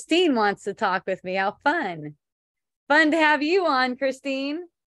 Okay, Christine wants to talk with me. How fun. Fun to have you on, Christine.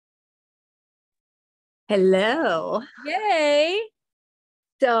 Hello. Yay.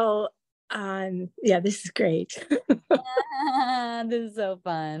 So, yeah, this is great. This is so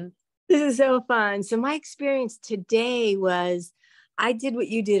fun. This is so fun. So my experience today was, I did what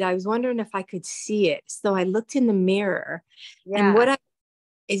you did. I was wondering if I could see it. So I looked in the mirror, and what I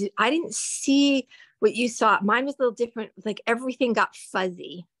didn't see what you saw. Mine was a little different. Like everything got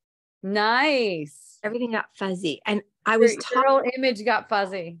fuzzy. Nice. Everything got fuzzy. And I was your whole image got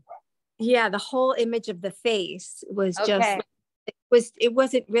fuzzy. Yeah, the whole image of the face was just, it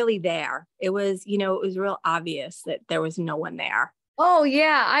wasn't really there. It was, you know, it was real obvious that there was no one there. Oh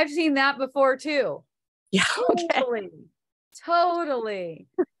yeah, I've seen that before too. Yeah. Totally.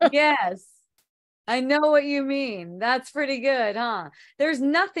 Yes. I know what you mean. That's pretty good, huh? There's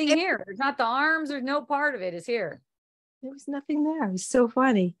nothing here. There's not the arms. There's no part of it is here. There was nothing there. It was so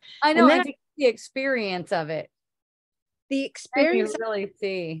funny. I know. And then, the experience of it. The experience. You really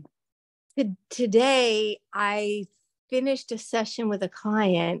see. Today, I finished a session with a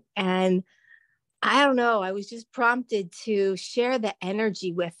client, and I don't know, I was just prompted to share the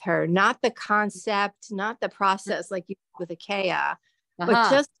energy with her, not the concept, not the process like you did with Akea,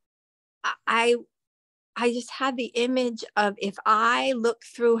 but just I just had the image of, if I look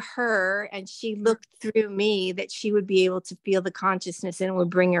through her and she looked through me, that she would be able to feel the consciousness, and it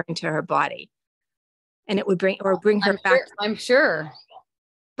would bring her into her body, and it would bring her back. I'm sure.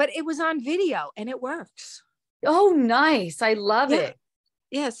 But it was on video and it works. Oh, nice. I love it.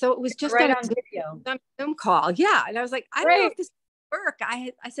 Yeah, so it was just right on video, on a Zoom call. Yeah, and I was like, I don't know if this will work.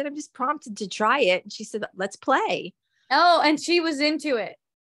 I said, I'm just prompted to try it, and she said, let's play. Oh, and she was into it.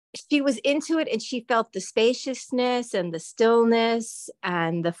 she was into it, and she felt the spaciousness and the stillness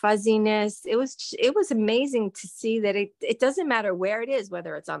and the fuzziness. It was amazing to see that it doesn't matter where it is,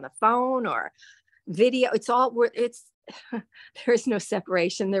 whether it's on the phone or video. There is no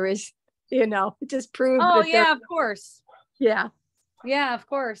separation. There is, it just proved Oh that yeah, of course. yeah. Yeah, of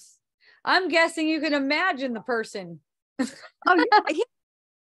course. I'm guessing you can imagine the person Oh yeah.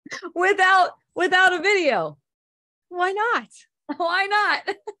 without a video. Why not? Why not?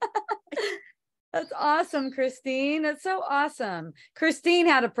 That's awesome, Christine. That's so awesome. Christine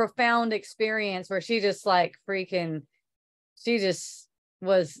had a profound experience where she just like freaking, she just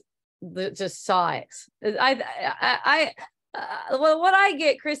was, just saw it. Well, what I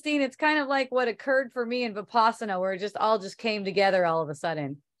get, Christine, it's kind of like what occurred for me in Vipassana, where it just all just came together all of a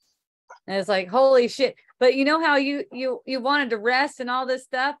sudden. And it's like, holy shit. But you know how you wanted to rest and all this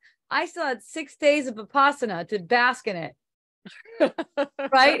stuff? I still had 6 days of Vipassana to bask in it.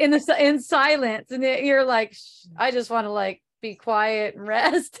 Right, in silence, and you're like, I just want to like be quiet and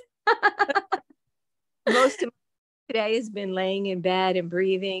rest. Most of today has been laying in bed and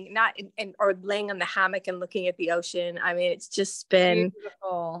breathing, not or laying on the hammock and looking at the ocean. I mean, it's just been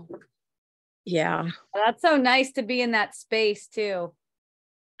beautiful. Yeah, that's so nice to be in that space too.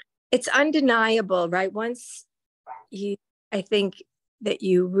 It's undeniable, right? Once I think that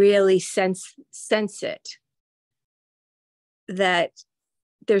you really sense it, that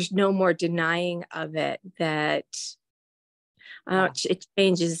there's no more denying of it, that it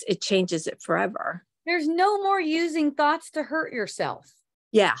changes it forever. There's no more using thoughts to hurt yourself.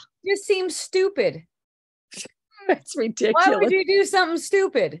 Yeah. It just seems stupid. It's ridiculous. Why would you do something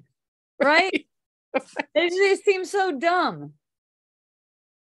stupid? Right? It seems so dumb.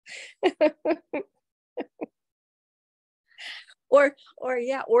 or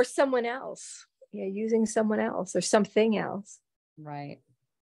someone else. Yeah, using someone else or something else. Right.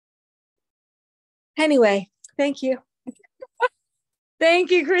 Anyway, thank you.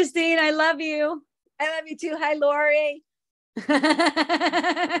 Thank you, Christine. I love you. I love you too. Hi, Lori.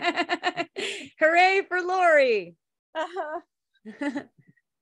 Hooray for Lori. Uh-huh.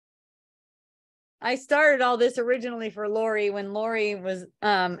 I started all this originally for Lori when Lori was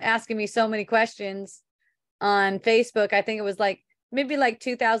asking me so many questions on Facebook. I think it was maybe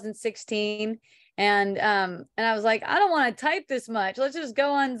 2016. And I was like, I don't want to type this much. Let's just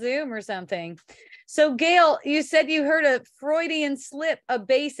go on Zoom or something. So Gail, you said you heard a Freudian slip of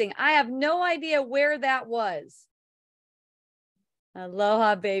basing. I have no idea where that was.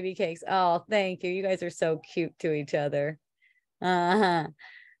 Aloha baby cakes. Oh, thank you. You guys are so cute to each other. Uh-huh.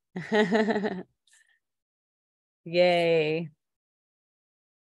 Yay.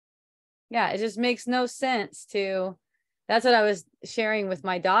 Yeah, it just makes no sense to, that's what I was sharing with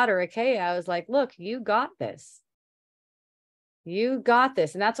my daughter, Akea. I was like, look, you got this. You got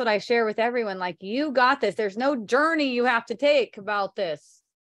this. And that's what I share with everyone. Like, you got this. There's no journey you have to take about this.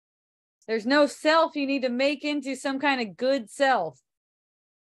 There's no self you need to make into some kind of good self.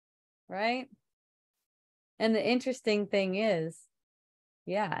 Right? And the interesting thing is,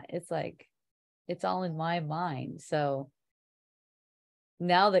 yeah, it's like, it's all in my mind. So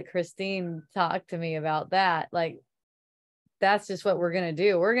now that Christine talked to me about that, that's just what we're going to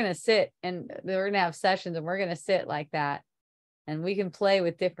do. We're going to sit and we're going to have sessions and we're going to sit like that. And we can play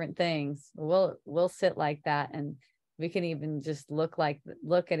with different things. We'll sit like that. And we can even just look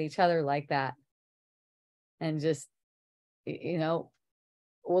at each other like that. And just, we'll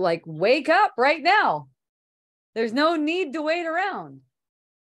wake up right now. There's no need to wait around.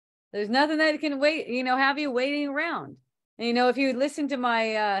 There's nothing that can wait, have you waiting around. And, if you listen to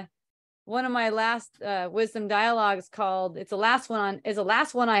my, one of my last wisdom dialogues called, is the last one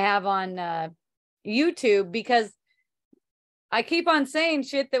I have on YouTube, because I keep on saying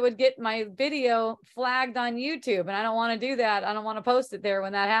shit that would get my video flagged on YouTube. And I don't want to do that. I don't want to post it there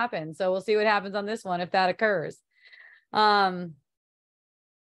when that happens. So we'll see what happens on this one, if that occurs. Yeah,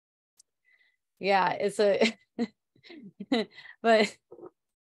 it's but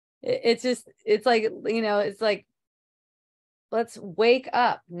it's like, let's wake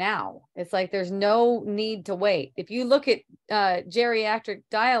up now. It's like, there's no need to wait. If you look at geriatric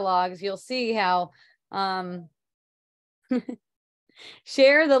dialogues, you'll see how,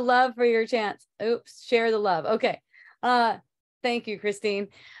 share the love for your chance. Oops, share the love. Okay. Thank you, Christine.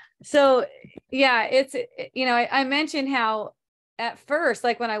 So yeah, it's, I mentioned how at first,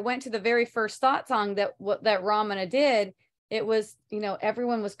 like when I went to the very first thought song that Ramana did, it was,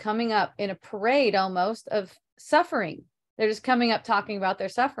 everyone was coming up in a parade almost of suffering. They're just coming up talking about their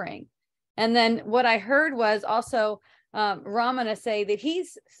suffering. And then what I heard was also Ramana say that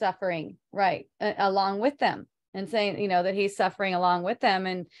he's suffering, right, along with them. and saying, you know, that he's suffering along with them.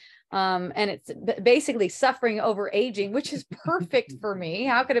 And it's basically suffering over aging, which is perfect for me.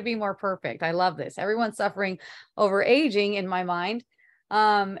 How could it be more perfect? I love this. Everyone's suffering over aging in my mind.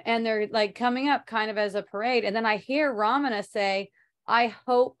 And they're like coming up kind of as a parade. And then I hear Ramana say, I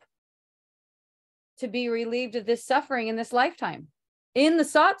hope to be relieved of this suffering in this lifetime, in the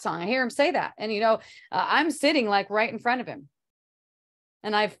satsang. I hear him say that. And, you know, I'm sitting like right in front of him.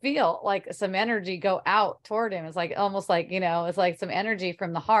 And I feel like some energy go out toward him. It's like almost like, you know, it's like some energy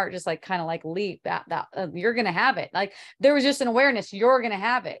from the heart, just like kind of like leap that you're going to have it. Like there was just an awareness, you're going to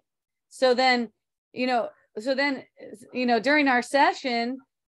have it. So then, you know, during our session,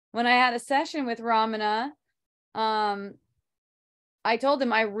 when I had a session with Ramana, I told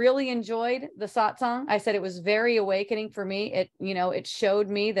him I really enjoyed the satsang. I said it was very awakening for me. It, you know, it showed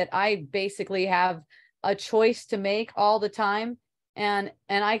me that I basically have a choice to make all the time. And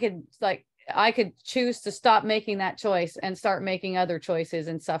I could choose to stop making that choice and start making other choices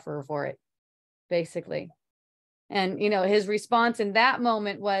and suffer for it, basically. And, you know, his response in that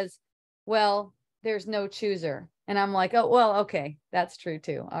moment was, well, there's no chooser. And I'm like, oh, well, okay, that's true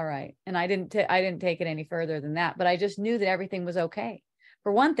too. All right. And I didn't take it any further than that, but I just knew that everything was okay.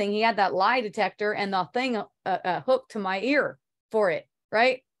 For one thing, he had that lie detector and the thing hooked to my ear for it,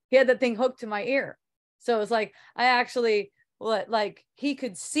 right? He had that thing hooked to my ear. So it was like, I actually, like he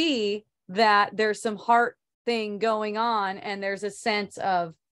could see that there's some heart thing going on and there's a sense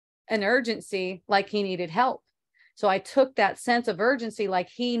of an urgency, like he needed help. So I took that sense of urgency, like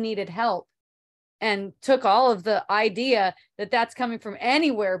he needed help, and took all of the idea that that's coming from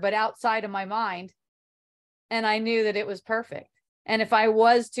anywhere but outside of my mind. And I knew that it was perfect. And if I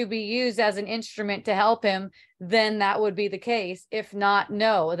was to be used as an instrument to help him, then that would be the case. If not,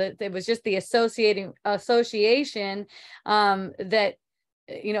 no, that it was just the association that,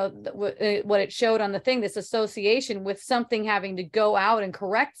 you know, what it showed on the thing, this association with something having to go out and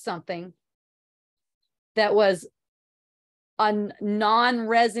correct something that was a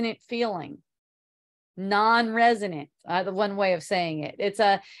non-resonant feeling. Non-resonant, the one way of saying it.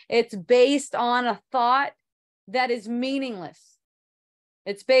 It's based on a thought that is meaningless.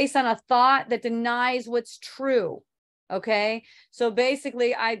 It's based on a thought that denies what's true. Okay. So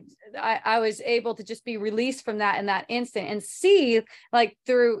basically I was able to just be released from that in that instant and see, like,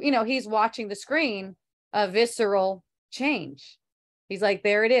 through, you know, he's watching the screen, a visceral change. He's like,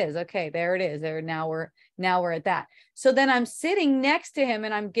 there it is. Okay, there it is. Now we're at that. So then I'm sitting next to him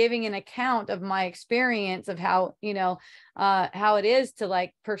and I'm giving an account of my experience of how, you know, how it is to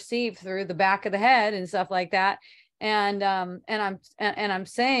like perceive through the back of the head and stuff like that. And I'm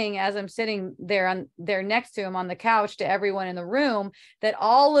saying, as I'm sitting there next to him on the couch, to everyone in the room, that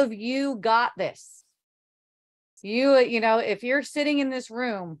all of you got this. You know, if you're sitting in this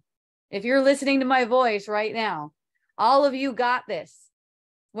room, if you're listening to my voice right now, all of you got this.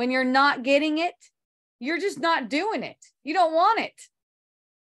 When you're not getting it, you're just not doing it. You don't want it.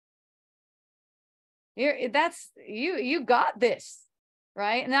 You got this.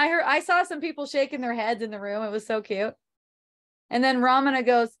 Right. And I saw some people shaking their heads in the room. It was so cute. And then Ramana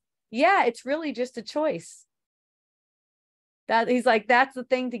goes, yeah, it's really just a choice. That he's like, that's the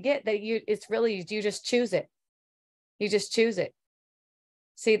thing to get, that it's really, you just choose it. You just choose it.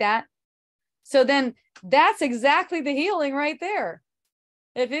 See that? So then that's exactly the healing right there.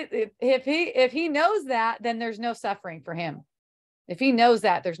 If he knows that, then there's no suffering for him. If he knows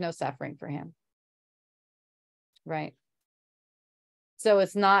that, there's no suffering for him. Right. So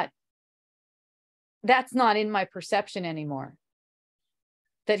that's not in my perception anymore,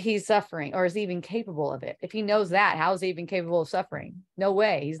 that he's suffering or is even capable of it. If he knows that, how is he even capable of suffering? No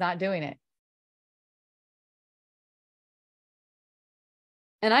way. He's not doing it.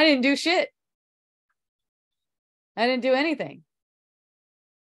 And I didn't do shit. I didn't do anything.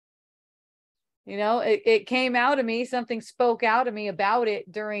 You know, it came out of me. Something spoke out of me about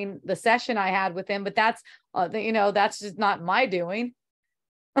it during the session I had with him, but that's, you know, that's just not my doing.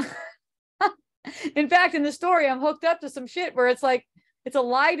 In fact, in the story, I'm hooked up to some shit where it's like, it's a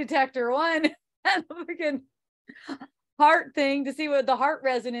lie detector one and a freaking heart thing to see what the heart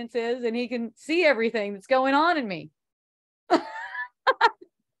resonance is. And he can see everything that's going on in me.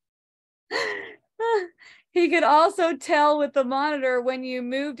 He could also tell with the monitor when you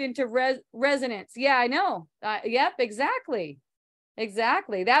moved into resonance. Yeah, I know. Yep, exactly.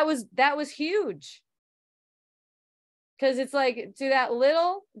 Exactly. That was huge. Because it's like, to that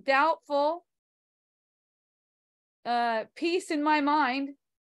little doubtful piece in my mind,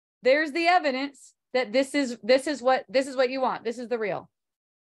 there's the evidence that this is what you want. This is the real.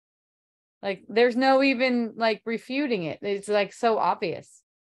 Like, there's no even like refuting it. It's like so obvious.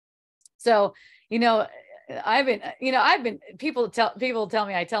 So, you know, I've been, people tell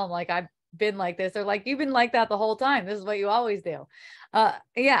me, I tell them like, I've been like this. They're like, you've been like that the whole time. This is what you always do.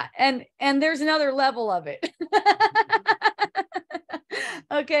 Yeah. And there's another level of it.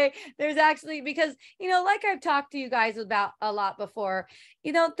 Okay. There's actually, because, like I've talked to you guys about a lot before,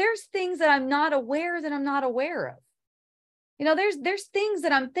 there's things that I'm not aware of. There's things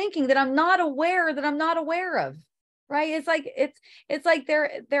that I'm thinking that I'm not aware of. Right. It's like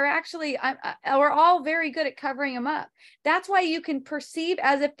they're actually, we're all very good at covering them up. That's why you can perceive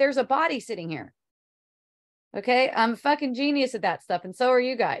as if there's a body sitting here. Okay. I'm a fucking genius at that stuff. And so are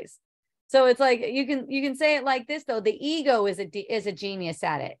you guys. So it's like, you can say it like this, though. The ego is a genius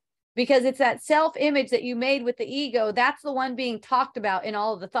at it, because it's that self-image that you made with the ego. That's the one being talked about in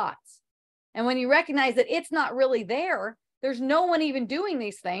all of the thoughts. And when you recognize that it's not really there, there's no one even doing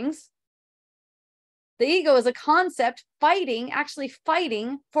these things. The ego is a concept actually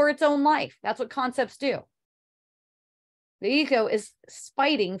fighting for its own life. That's what concepts do. The ego is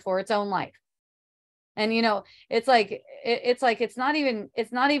fighting for its own life. And, it's not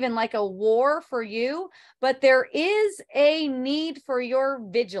even like a war for you, but there is a need for your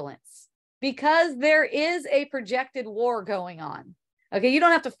vigilance, because there is a projected war going on. Okay. You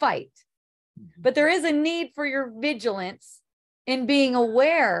don't have to fight, but there is a need for your vigilance in being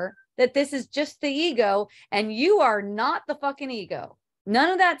aware that this is just the ego and you are not the fucking ego.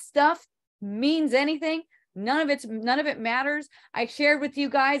 None of that stuff means anything. None of it matters. I shared with you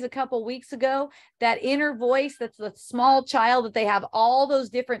guys a couple weeks ago that inner voice, that's the small child, that they have all those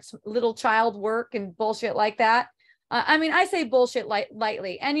different little child work and bullshit like that. I say bullshit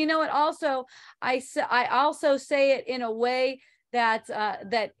lightly. And what? Also, I also say it in a way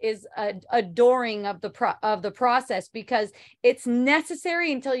that is adoring of the process, because it's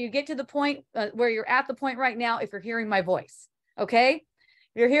necessary until you get to the point where you're at the point right now. If you're hearing my voice, okay?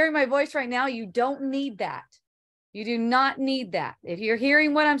 If you're hearing my voice right now, you don't need that. You do not need that. If you're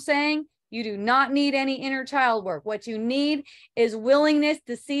hearing what I'm saying, you do not need any inner child work. What you need is willingness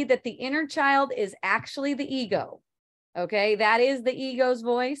to see that the inner child is actually the ego. Okay, that is the ego's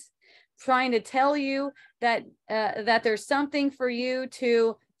voice trying to tell you that there's something for you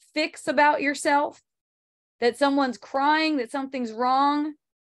to fix about yourself, that someone's crying, that something's wrong.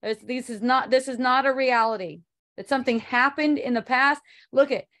 This is not a reality. That something happened in the past.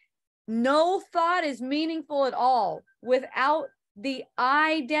 Look at, no thought is meaningful at all without the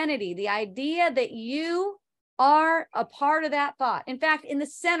identity, the idea that you are a part of that thought. In fact, in the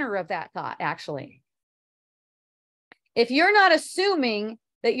center of that thought, actually. If you're not assuming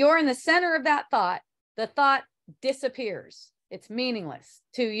that you're in the center of that thought, the thought disappears. It's meaningless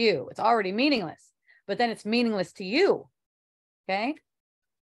to you. It's already meaningless, but then it's meaningless to you. Okay.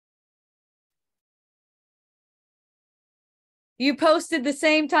 You posted the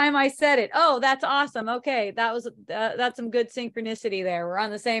same time I said it. Oh, that's awesome. Okay. That's some good synchronicity there. We're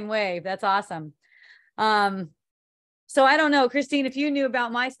on the same wave. That's awesome. So I don't know, Christine, if you knew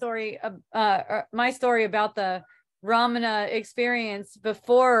about my story about the Ramana experience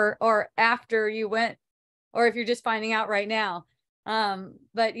before or after you went, or if you're just finding out right now.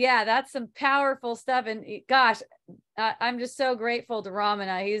 But yeah, that's some powerful stuff. And gosh, I'm just so grateful to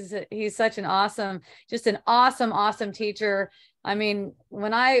Ramana. He's such an awesome teacher. I mean, when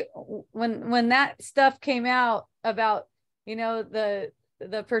that stuff came out about, the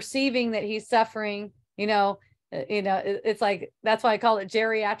perceiving that he's suffering, it's like, that's why I call it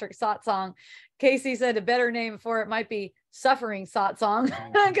geriatric satsang. Casey said a better name for it might be suffering satsang,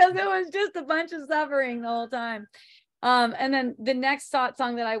 because it was just a bunch of suffering the whole time. And then the next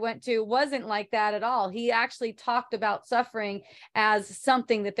satsang that I went to wasn't like that at all. He actually talked about suffering as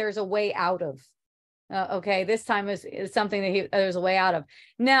something that there's a way out of. Okay, this time is something that there's a way out of.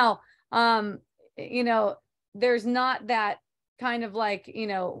 Now, there's not that kind of like,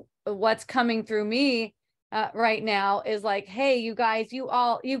 what's coming through me right now is like, hey, you guys, you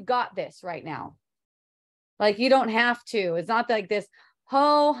got this right now. Like, you don't have to. It's not like this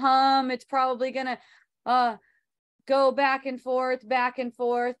ho hum. It's probably gonna go back and forth.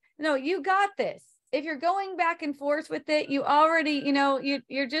 No, you got this. If you're going back and forth with it, you already,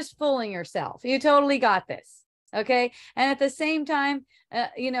 you're just fooling yourself. You totally got this. Okay. And at the same time,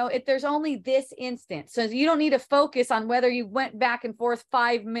 if there's only this instant, so you don't need to focus on whether you went back and forth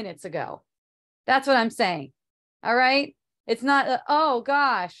 5 minutes ago. That's what I'm saying. All right. It's not, oh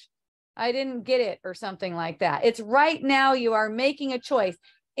gosh, I didn't get it or something like that. It's right now you are making a choice.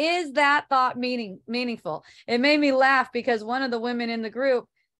 Is that thought meaningful? It made me laugh because one of the women in the group,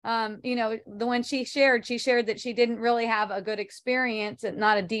 when she shared that she didn't really have a good experience,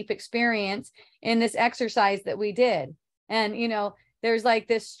 not a deep experience in this exercise that we did. And, there's like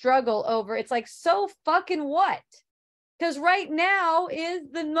this struggle over, it's like, so fucking what? Because right now is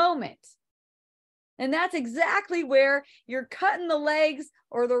the moment. And that's exactly where you're cutting the legs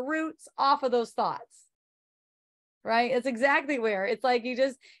or the roots off of those thoughts. Right? It's exactly where it's like, you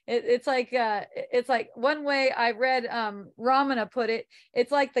just, it's like one way I read Ramana put it,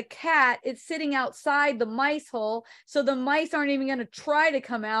 it's like the cat, it's sitting outside the mice hole. So the mice aren't even going to try to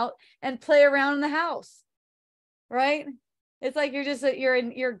come out and play around in the house. Right? It's like,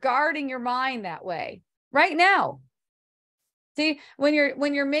 you're guarding your mind that way right now. See, when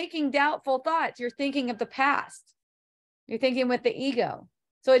you're making doubtful thoughts, you're thinking of the past. You're thinking with the ego.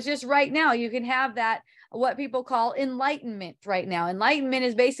 So it's just right now, you can have that, what people call enlightenment right now. Enlightenment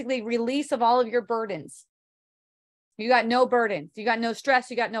is basically release of all of your burdens. You got no burdens. You got no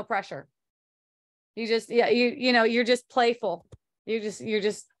stress. You got no pressure. You just, yeah, you know, you're just playful. You're just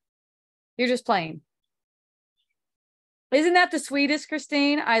playing. Isn't that the sweetest,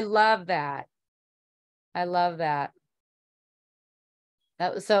 Christine? I love that. I love that.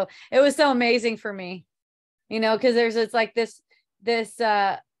 That was so, it was so amazing for me, you know, because it's like this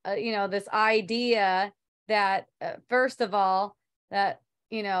you know, this idea that first of all, that,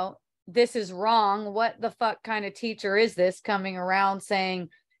 you know, this is wrong. What the fuck kind of teacher is this coming around saying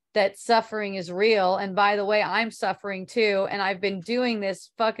that suffering is real? And by the way, I'm suffering too. And I've been doing this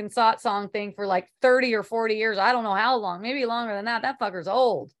fucking satsang thing for like 30 or 40 years. I don't know how long, maybe longer than that. That fucker's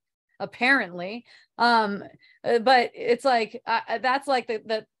old, apparently. But it's like, that's like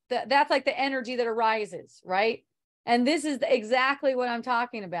that's like the energy that arises, right? And this is exactly what I'm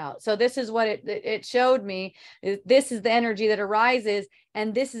talking about. So this is what it showed me. This is the energy that arises.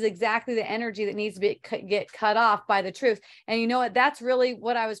 And this is exactly the energy that needs to get cut off by the truth. And you know what? That's really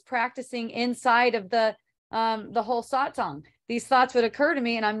what I was practicing inside of the whole satsang. These thoughts would occur to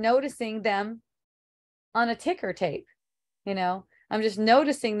me and I'm noticing them on a ticker tape, you know. I'm just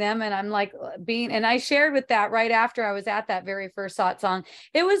noticing them and I'm like and I shared with that right after I was at that very first satsang.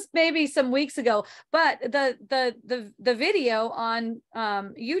 It was maybe some weeks ago, but the video on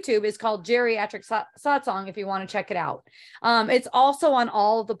YouTube is called Geriatric Satsang if you want to check it out. It's also on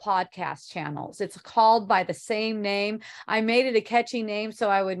all the podcast channels. It's called by the same name. I made it a catchy name so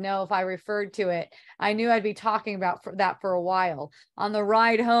I would know if I referred to it. I knew I'd be talking about that for a while. On the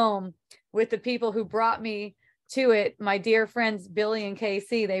ride home with the people who brought me to it, my dear friends Billy and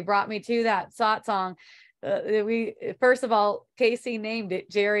KC, they brought me to that satsang. We first of all, KC named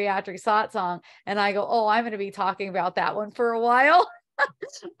it Geriatric Satsang, and I go, oh, I'm going to be talking about that one for a while.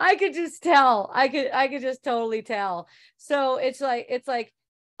 I could just tell. I could just totally tell. So it's like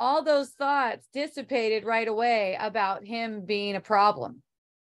all those thoughts dissipated right away about him being a problem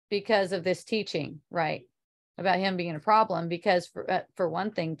because of this teaching, right? About him being a problem, because for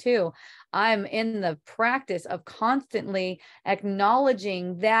one thing too, I'm in the practice of constantly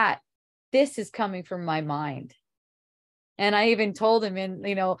acknowledging that this is coming from my mind. And I even told him, in,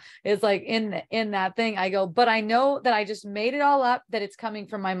 you know, it's like in that thing, I go, but I know that I just made it all up, that it's coming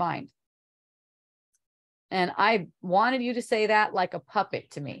from my mind. And I wanted you to say that like a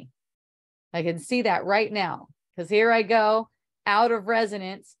puppet to me. I can see that right now, because here I go out of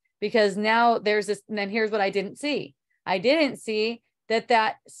resonance. Because now there's this, and then here's what I didn't see. I didn't see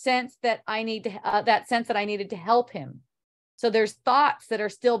that sense that I need to, that sense that I needed to help him. So there's thoughts that are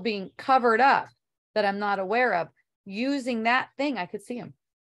still being covered up that I'm not aware of. Using that thing, I could see him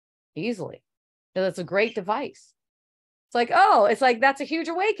easily. So that's a great device. It's like, oh, it's like, that's a huge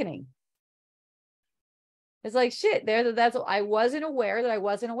awakening. It's like, shit, that's, I wasn't aware that I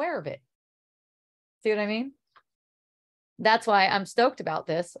wasn't aware of it. See what I mean? That's why I'm stoked about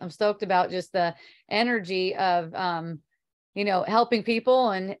this. I'm stoked about just the energy of, you know, helping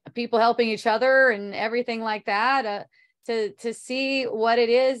people and people helping each other and everything like that, to see what it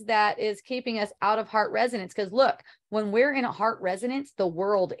is that is keeping us out of heart resonance. Because look, when we're in a heart resonance, the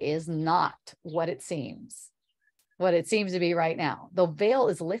world is not what it seems to be right now. The veil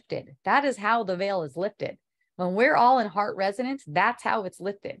is lifted. That is how the veil is lifted. When we're all in heart resonance, that's how it's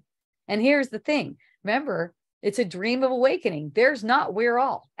lifted. And here's the thing. Remember, it's a dream of awakening. There's not we're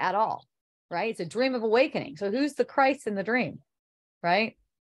all at all, right? It's a dream of awakening. So who's the Christ in the dream, right?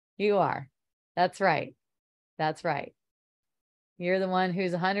 You are. That's right. That's right. You're the one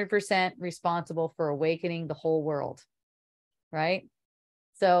who's 100% responsible for awakening the whole world, right?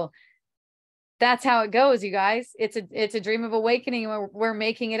 So that's how it goes, you guys. It's a dream of awakening. And we're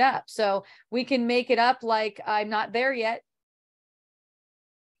making it up. So we can make it up like I'm not there yet.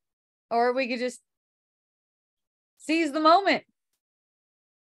 Or we could just seize the moment.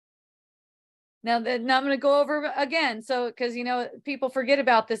 Now I'm going to go over again. So, because, you know, people forget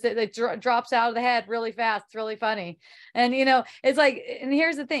about this, that it drops out of the head really fast. It's really funny. And, you know, it's like, and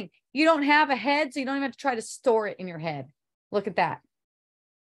here's the thing. You don't have a head, so you don't even have to try to store it in your head. Look at that.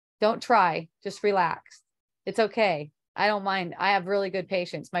 Don't try, just relax. It's okay. I don't mind. I have really good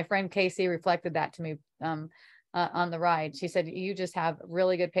patience. My friend Casey reflected that to me on the ride. She said, you just have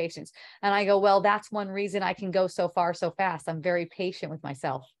really good patience. And I go, well, that's one reason I can go so far so fast. I'm very patient with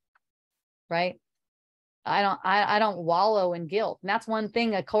myself. Right? I don't wallow in guilt. And that's one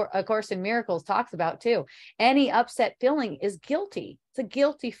thing A Course in Miracles talks about too. Any upset feeling is guilty. It's a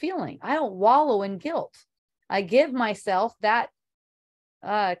guilty feeling. I don't wallow in guilt. I give myself that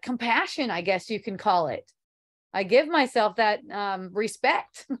compassion, I guess you can call it. I give myself that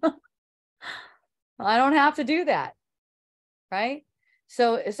respect. I don't have to do that. Right?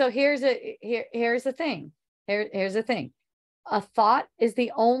 So here's the thing. Here's the thing. A thought is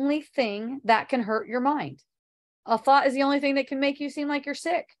the only thing that can hurt your mind. A thought is the only thing that can make you seem like you're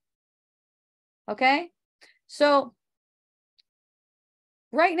sick. Okay? So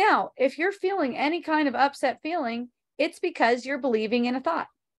right now, if you're feeling any kind of upset feeling, it's because you're believing in a thought,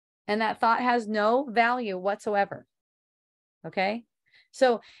 and that thought has no value whatsoever. Okay?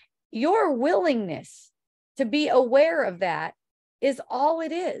 So your willingness to be aware of that is all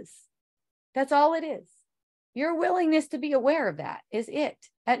it is. That's all it is. Your willingness to be aware of that is it.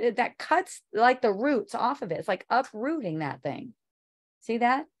 That cuts like the roots off of it. It's like uprooting that thing. See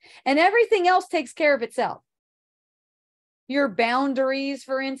that? And everything else takes care of itself. Your boundaries,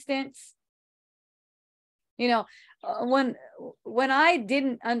 for instance. You know, when I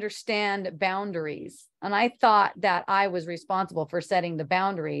didn't understand boundaries, and I thought that I was responsible for setting the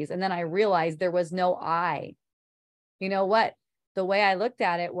boundaries, and then I realized there was no I. You know what? The way I looked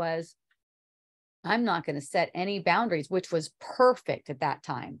at it was, I'm not going to set any boundaries, which was perfect at that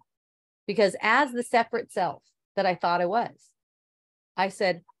time. Because as the separate self that I thought I was, I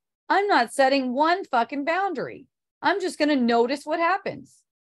said, I'm not setting one fucking boundary. I'm just going to notice what happens.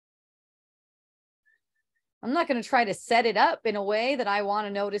 I'm not going to try to set it up in a way that I want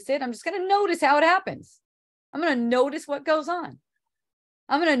to notice it. I'm just going to notice how it happens. I'm going to notice what goes on.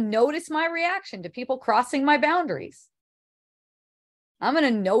 I'm going to notice my reaction to people crossing my boundaries. I'm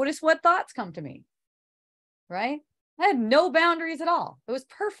going to notice what thoughts come to me. Right? I had no boundaries at all. It was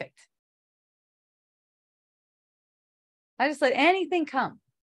perfect. I just let anything come.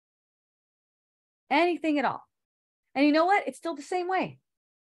 Anything at all. And you know what? It's still the same way.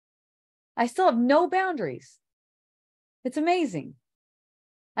 I still have no boundaries. It's amazing.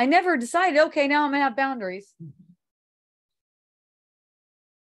 I never decided, okay, now I'm going to have boundaries.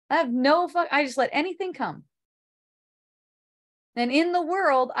 I have I just let anything come. And in the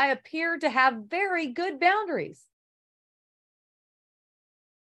world, I appear to have very good boundaries.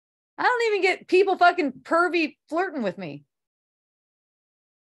 I don't even get people fucking pervy flirting with me.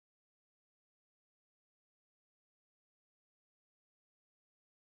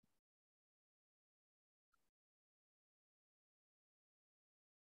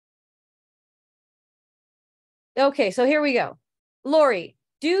 Okay, so here we go. Lori,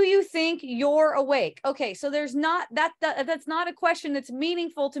 do you think you're awake? Okay, so there's not that's not a question that's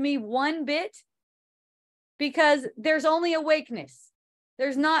meaningful to me one bit, because there's only awakeness.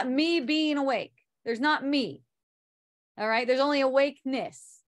 There's not me being awake. There's not me. All right, there's only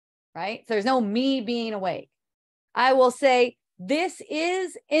awakeness, right? So there's no me being awake. I will say this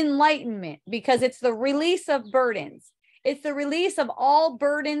is enlightenment, because it's the release of burdens. It's the release of all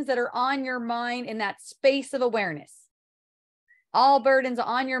burdens that are on your mind in that space of awareness. All burdens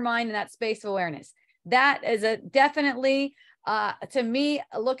on your mind in that space of awareness. That is a definitely, to me,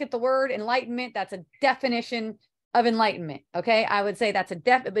 look at the word enlightenment. That's a definition of enlightenment. Okay. I would say that's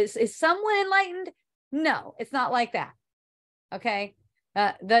but is someone enlightened? No, it's not like that. Okay.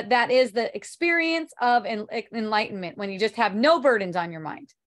 That is the experience of enlightenment, when you just have no burdens on your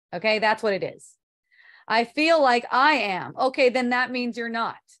mind. Okay. That's what it is. I feel like I am. Okay. Then that means you're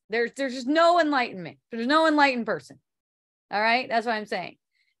not. There's just no enlightenment. There's no enlightened person. All right. That's what I'm saying.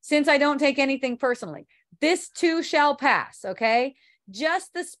 Since I don't take anything personally, this too shall pass. Okay.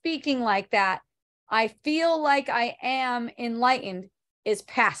 Just the speaking like that, I feel like I am enlightened, is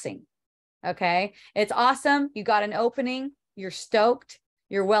passing. Okay. It's awesome. You got an opening. You're stoked.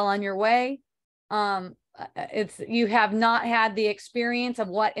 You're well on your way. You have not had the experience of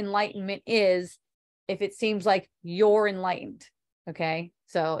what enlightenment is, if it seems like you're enlightened. Okay.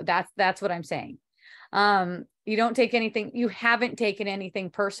 So that's what I'm saying. You don't take anything, you haven't taken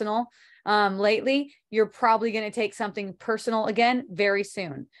anything personal lately. You're probably going to take something personal again very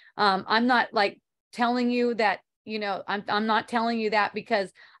soon. I'm not like telling you that you know, I'm not telling you that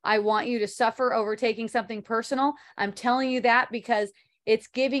because I want you to suffer over taking something personal. I'm telling you that because it's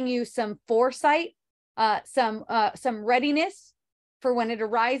giving you some foresight, some readiness for when it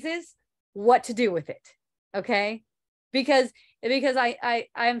arises, what to do with it. Okay. Because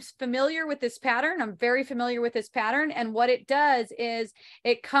I'm familiar with this pattern. I'm very familiar with this pattern. And what it does is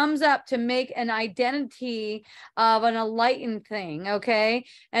it comes up to make an identity of an enlightened thing. Okay.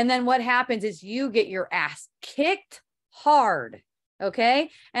 And then what happens is you get your ass kicked hard. Okay.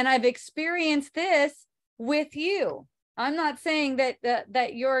 And I've experienced this with you. I'm not saying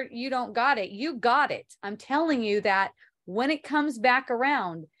that you don't got it. You got it. I'm telling you that when it comes back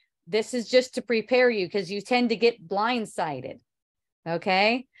around, this is just to prepare you because you tend to get blindsided.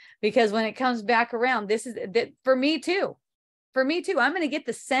 Okay. Because when it comes back around, this is that for me too. For me too. I'm going to get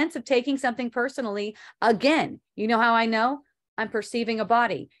the sense of taking something personally again. You know how I know? I'm perceiving a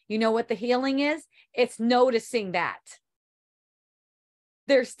body. You know what the healing is? It's noticing that.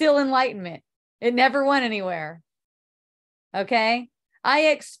 There's still enlightenment. It never went anywhere. Okay. I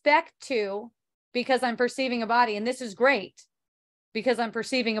expect to, because I'm perceiving a body, and this is great because I'm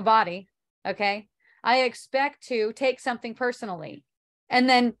perceiving a body. Okay. I expect to take something personally and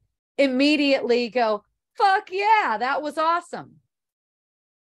then immediately go, fuck yeah, that was awesome.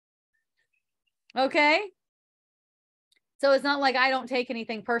 Okay. So it's not like I don't take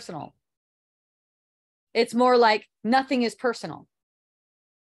anything personal. It's more like nothing is personal.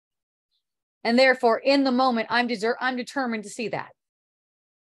 And therefore, in the moment, I'm determined to see that.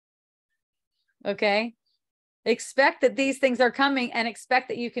 Okay. Expect that these things are coming and expect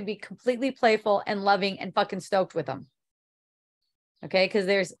that you can be completely playful and loving and fucking stoked with them. Okay. Because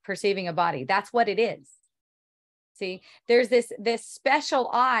there's perceiving a body. That's what it is. See, there's this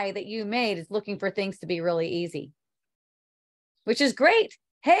special eye that you made is looking for things to be really easy, which is great.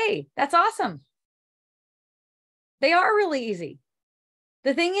 Hey, that's awesome. They are really easy.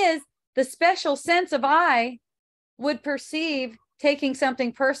 The thing is, the special sense of I would perceive taking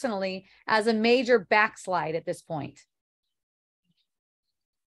something personally as a major backslide at this point.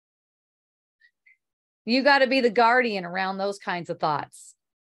 You got to be the guardian around those kinds of thoughts,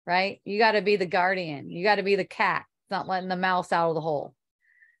 right? You got to be the guardian. You got to be the cat, not letting the mouse out of the hole.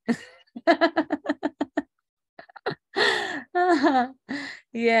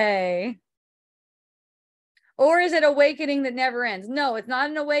 Yay. Or is it awakening that never ends? No, it's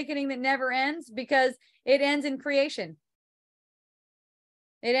not an awakening that never ends because it ends in creation.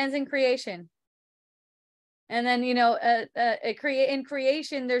 It ends in creation. And then, you know, in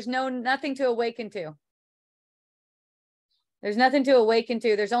creation, there's nothing to awaken to. There's nothing to awaken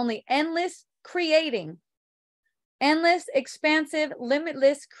to. There's only endless creating, endless, expansive,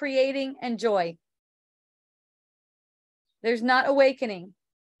 limitless creating and joy. There's not awakening.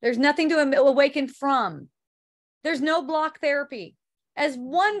 There's nothing to awaken from. There's no block therapy. As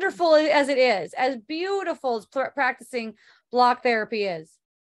wonderful as it is, as beautiful as practicing block therapy is,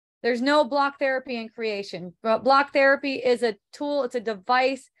 there's no block therapy in creation. But block therapy is a tool, it's a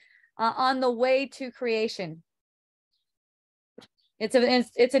device on the way to creation.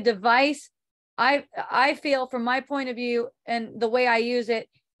 It's a device. I feel from my point of view and the way I use it,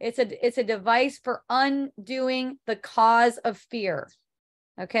 it's a device for undoing the cause of fear.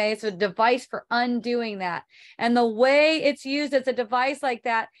 Okay, it's a device for undoing that. And the way it's used as a device like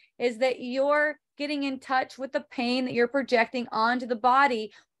that is that you're getting in touch with the pain that you're projecting onto the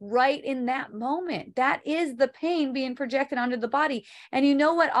body right in that moment. That is the pain being projected onto the body. And you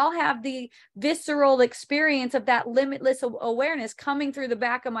know what? I'll have the visceral experience of that limitless awareness coming through the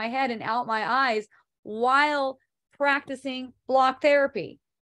back of my head and out my eyes while practicing block therapy.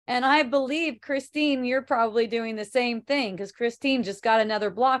 And I believe, Christine, you're probably doing the same thing because Christine just got another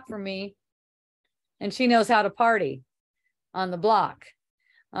block from me and she knows how to party on the block.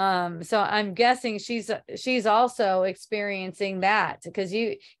 So I'm guessing she's also experiencing that because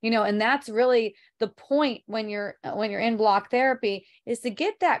you know, and that's really the point when you're in block therapy is to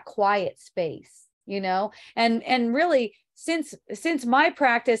get that quiet space, you know, and really since my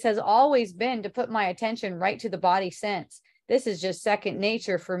practice has always been to put my attention right to the body sense. This is just second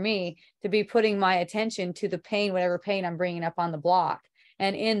nature for me to be putting my attention to the pain, whatever pain I'm bringing up on the block.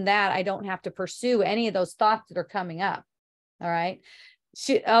 And in that, I don't have to pursue any of those thoughts that are coming up. All right.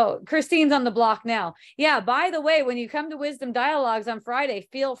 Christine's on the block now. Yeah. By the way, when you come to Wisdom Dialogues on Friday,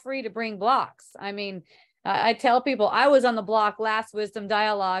 feel free to bring blocks. I mean, I tell people I was on the block last Wisdom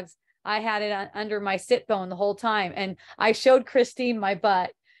Dialogues. I had it under my sit bone the whole time. And I showed Christine my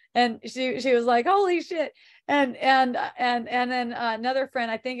butt and she was like, holy shit. And then another friend,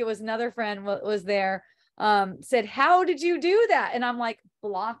 I think it was another friend was there, said, how did you do that? And I'm like,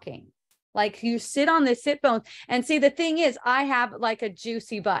 blocking. Like you sit on the sit bones, and see, the thing is, I have like a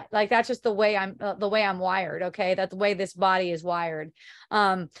juicy butt. Like that's just the way I'm wired. Okay. That's the way this body is wired.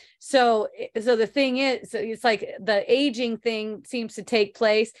 So the thing is, it's like the aging thing seems to take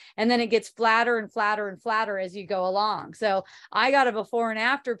place, and then it gets flatter and flatter and flatter as you go along. So I got a before and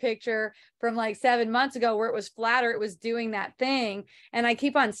after picture from like 7 months ago where it was flatter. It was doing that thing. And I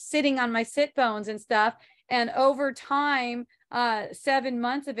keep on sitting on my sit bones and stuff. And over time, 7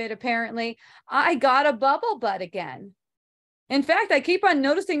 months of it, apparently, I got a bubble butt again. In fact, I keep on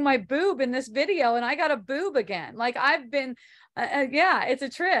noticing my boob in this video, and I got a boob again. Like I've been, yeah, it's a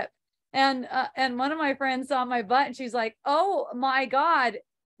trip. And one of my friends saw my butt, and she's like, "Oh my God,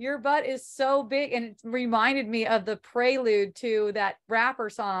 your butt is so big." And it reminded me of the prelude to that rapper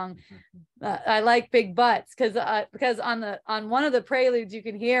song. I like big butts, because on one of the preludes you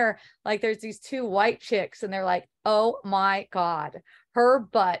can hear like there's these two white chicks, and they're like, "Oh my God, her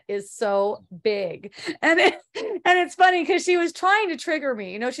butt is so big." And it's funny because she was trying to trigger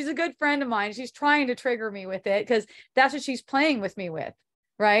me. You know, she's a good friend of mine. She's trying to trigger me with it because that's what she's playing with me with,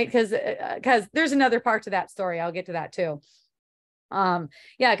 right? Because there's another part to that story. I'll get to that too. Yeah,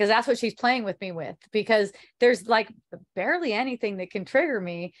 because that's what she's playing with me with, because there's like barely anything that can trigger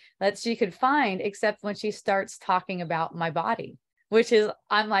me that she could find except when she starts talking about my body, which is,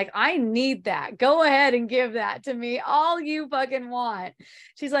 I'm like, I need that. Go ahead and give that to me all you fucking want.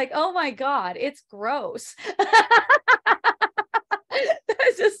 She's like, "Oh my God, it's gross."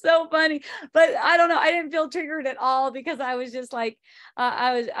 It's just so funny. But I don't know, I didn't feel triggered at all, because I was just like,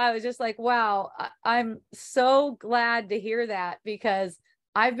 I was just like, wow, I'm so glad to hear that, because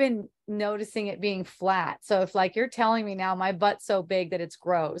I've been noticing it being flat. So if like you're telling me now my butt's so big that it's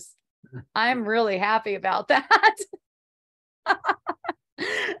gross, I'm really happy about that.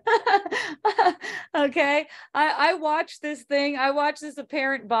 Okay. I watched this thing. I watched this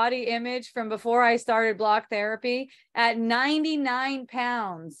apparent body image from before I started block therapy at 99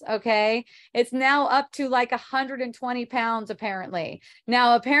 pounds. Okay. It's now up to like 120 pounds, apparently.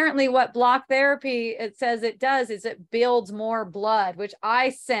 Now, apparently what block therapy, it says it does, is it builds more blood, which I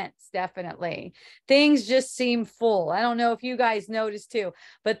sense definitely. Things just seem full. I don't know if you guys noticed too,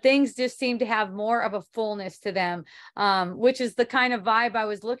 but things just seem to have more of a fullness to them, which is the kind of vibe I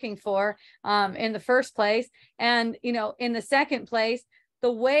was looking for in the first place. And, you know, in the second place,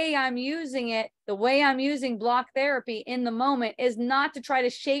 the way I'm using it, the way I'm using block therapy in the moment is not to try to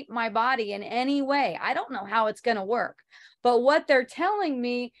shape my body in any way. I don't know how it's going to work. But what they're telling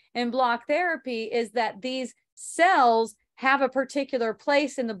me in block therapy is that these cells have a particular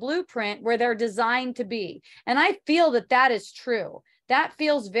place in the blueprint where they're designed to be. And I feel that that is true. That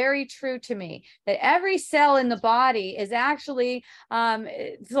feels very true to me, that every cell in the body is actually,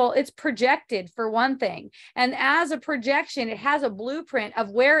 so it's projected, for one thing. And as a projection, it has a blueprint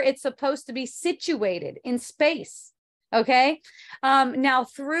of where it's supposed to be situated in space. Okay. Now,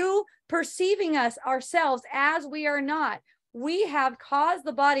 through perceiving us ourselves as we are not, we have caused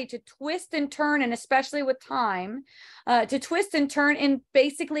the body to twist and turn, and especially with time, to twist and turn in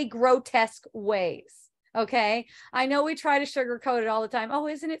basically grotesque ways. Okay. I know we try to sugarcoat it all the time. "Oh,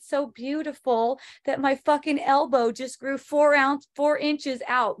 isn't it so beautiful that my fucking elbow just grew 4 inches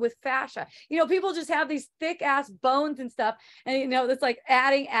out with fascia?" You know, people just have these thick ass bones and stuff. And, you know, it's like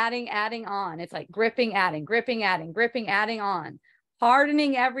adding on. It's like gripping, adding on,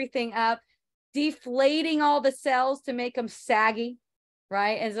 hardening everything up, deflating all the cells to make them saggy.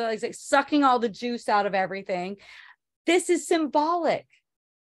 Right. And so it's like sucking all the juice out of everything. This is symbolic.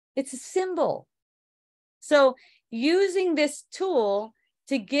 It's a symbol. So using this tool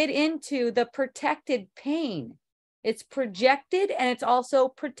to get into the protected pain, it's projected and it's also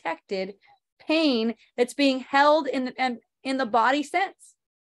protected pain that's being held in the body sense.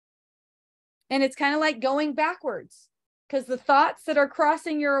 And it's kind of like going backwards, because the thoughts that are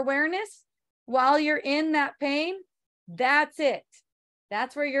crossing your awareness while you're in that pain, that's it.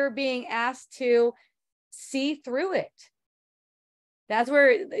 That's where you're being asked to see through it. That's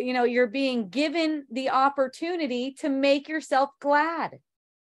where, you know, you're being given the opportunity to make yourself glad,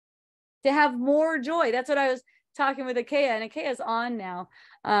 to have more joy. That's what I was talking with Akea, and Akea's on now.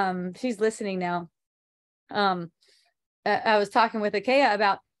 She's listening now. I was talking with Akea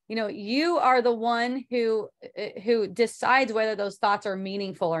about, you know, you are the one who decides whether those thoughts are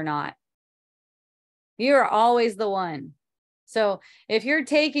meaningful or not. You're always the one. So if you're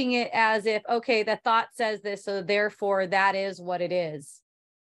taking it as if, okay, the thought says this, so therefore that is what it is,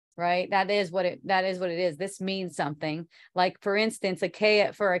 right? That is what it is. This means something. Like, for instance,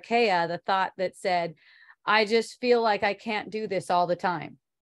 Akea, the thought that said, "I just feel like I can't do this all the time."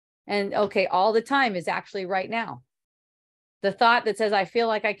 And okay, all the time is actually right now. The thought that says, I feel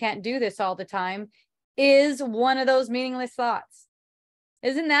like I can't do this all the time, is one of those meaningless thoughts.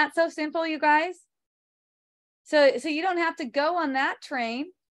 Isn't that so simple, you guys? So you don't have to go on that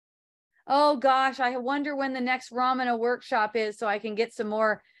train. Oh gosh, I wonder when the next Ramana workshop is so I can get some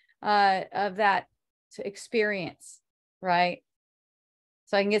more of that experience, right?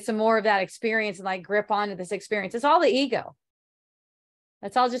 So I can get some more of that experience and like grip onto this experience. It's all the ego.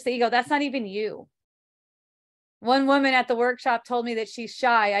 That's all just the ego. That's not even you. One woman at the workshop told me that she's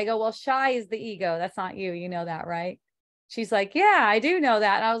shy. I go, well, shy is the ego. That's not you. You know that, right? She's like, yeah, I do know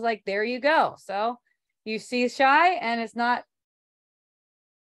that. And I was like, there you go. So you see shy and it's not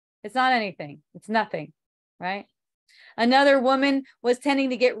anything. It's nothing, right? Another woman was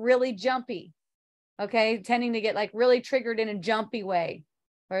tending to get really jumpy. Okay. Tending to get like really triggered in a jumpy way,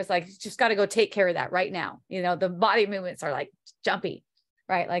 where it's like, just got to go take care of that right now. You know, the body movements are like jumpy,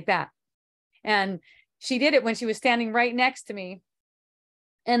 right? Like that. And she did it when she was standing right next to me.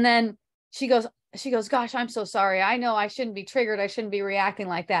 And then she goes, gosh, I'm so sorry. I know I shouldn't be triggered. I shouldn't be reacting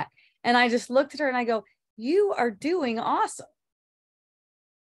like that. And I just looked at her and I go, you are doing awesome.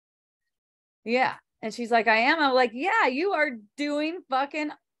 Yeah. And she's like, I am. I'm like, yeah, you are doing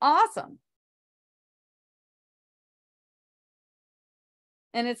fucking awesome.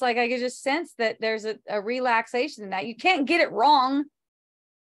 And it's like, I could just sense that there's a relaxation in that. You can't get it wrong.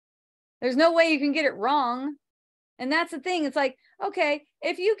 There's no way you can get it wrong. And that's the thing. It's like, okay,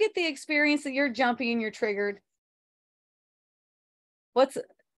 if you get the experience that you're jumpy and you're triggered, what's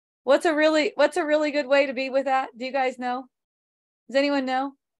a really good way to be with that? Do you guys know? Does anyone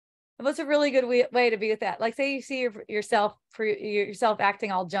know? What's a really good way to be with that? Like, say you see yourself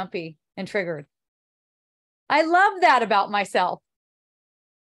acting all jumpy and triggered. I love that about myself.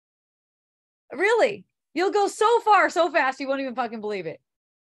 Really, you'll go so far, so fast, you won't even fucking believe it.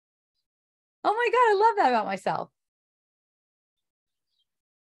 Oh my God, I love that about myself.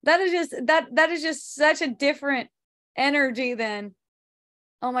 That is just such a different energy than,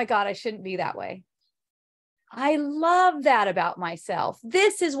 oh my God, I shouldn't be that way. I love that about myself.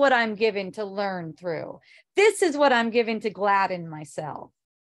 This is what I'm given to learn through. This is what I'm given to gladden myself.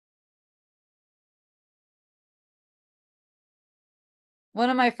 One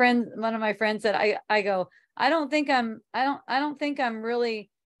of my friends said, I go, I don't think I'm really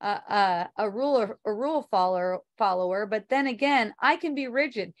a rule follower, but then again, I can be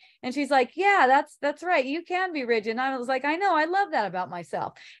rigid. And she's like, yeah, that's right. You can be rigid. And I was like, I know, I love that about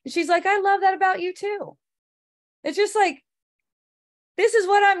myself. And she's like, I love that about you too. It's just like, this is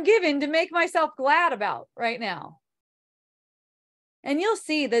what I'm given to make myself glad about right now. And you'll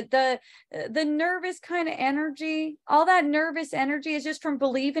see that the nervous kind of energy, all that nervous energy is just from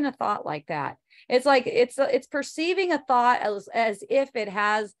believing a thought like that. It's like, it's perceiving a thought as if it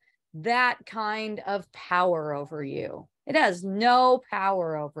has that kind of power over you. It has no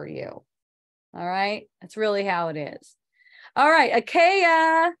power over you. All right. That's really how it is. All right.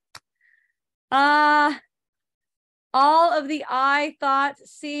 Akeya. All of the I thoughts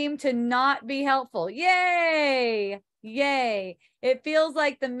seem to not be helpful. Yay. Yay. It feels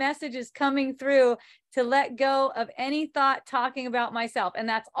like the message is coming through to let go of any thought talking about myself. And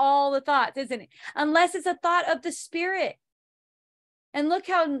that's all the thoughts, isn't it? Unless it's a thought of the spirit. And look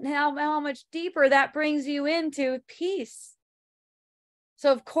how much deeper that brings you into peace.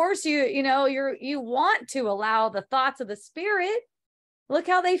 So of course you want to allow the thoughts of the spirit. Look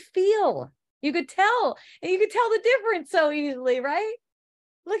how they feel. You could tell the difference so easily, right?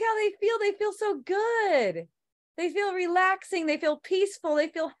 Look how they feel. They feel so good. They feel relaxing. They feel peaceful. They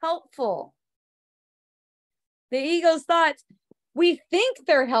feel helpful. The ego's thoughts, we think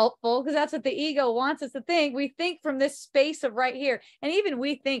they're helpful because that's what the ego wants us to think. We think from this space of right here. And even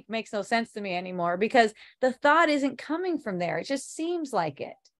we think makes no sense to me anymore because the thought isn't coming from there. It just seems like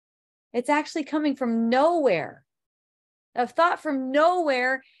it. It's actually coming from nowhere. A thought from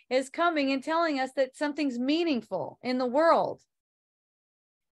nowhere is coming and telling us that something's meaningful in the world.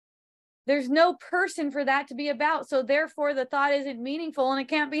 There's no person for that to be about. So therefore the thought isn't meaningful and it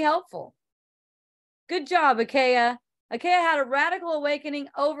can't be helpful. Good job, Akeya. Akeya had a radical awakening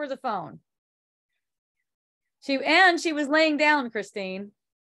over the phone. She was laying down, Christine.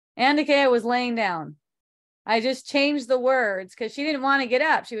 And Akeya was laying down. I just changed the words because she didn't want to get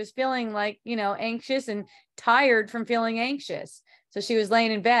up. She was feeling like, anxious and tired from feeling anxious. So she was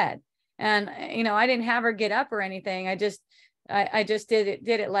laying in bed. And, I didn't have her get up or anything. I just did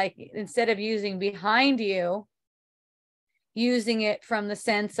it like, instead of using behind you, using it from the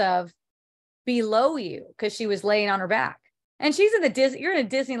sense of below you, because she was laying on her back. And she's in you're in a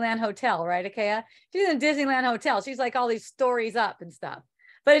Disneyland hotel, right, Akeya? She's in a Disneyland hotel. She's like all these stories up and stuff,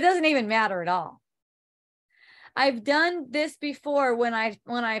 but it doesn't even matter at all. I've done this before when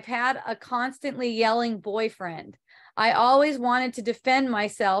I've had a constantly yelling boyfriend. I always wanted to defend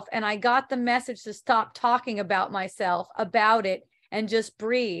myself, and I got the message to stop talking about myself, about it, and just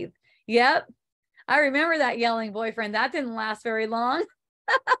breathe. Yep. I remember that yelling boyfriend. That didn't last very long.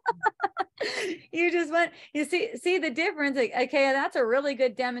 You just went, you see the difference. Okay, that's a really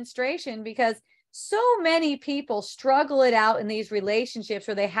good demonstration, because so many people struggle it out in these relationships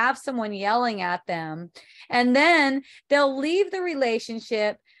where they have someone yelling at them, and then they'll leave the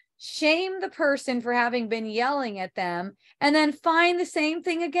relationship, shame the person for having been yelling at them, and then find the same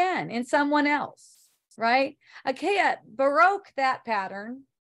thing again in someone else, right? Achaia broke that pattern.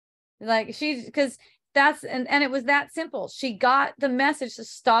 Like because that's, and it was that simple. She got the message to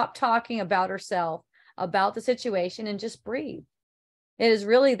stop talking about herself, about the situation, and just breathe. It is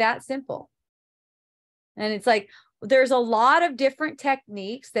really that simple. And it's like, there's a lot of different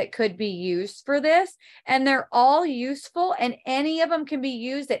techniques that could be used for this, and they're all useful, and any of them can be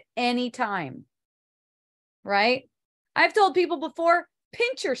used at any time, right? I've told people before,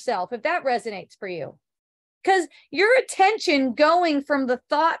 pinch yourself if that resonates for you, because your attention going from the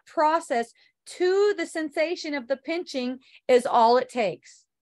thought process to the sensation of the pinching is all it takes.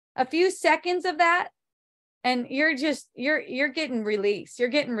 A few seconds of that, and you're getting released. You're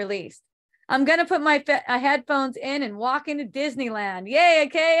getting released. I'm going to put my headphones in and walk into Disneyland. Yay,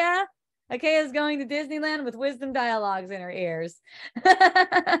 Achaia. Achaia is going to Disneyland with wisdom dialogues in her ears.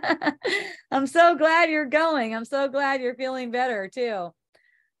 I'm so glad you're going. I'm so glad you're feeling better too.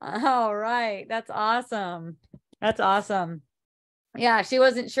 All right. That's awesome. That's awesome. Yeah, she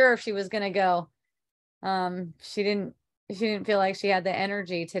wasn't sure if she was going to go. She didn't feel like she had the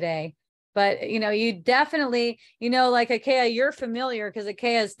energy today. But, you definitely, like Achaia, you're familiar, because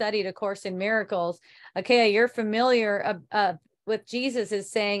Achaia has studied A Course in Miracles. Achaia, you're familiar with Jesus is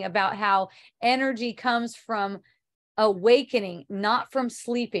saying about how energy comes from awakening, not from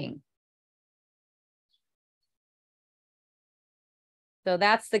sleeping. So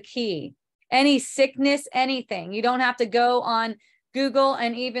that's the key. Any sickness, anything. You don't have to go on Google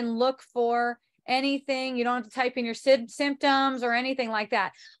and even look for anything. You don't have to type in your symptoms or anything like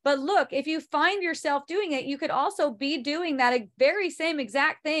that. But look, if you find yourself doing it, you could also be doing that very same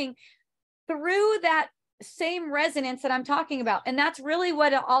exact thing through that same resonance that I'm talking about. And that's really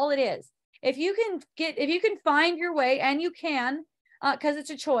what all it is. If you can find your way, and you can, because it's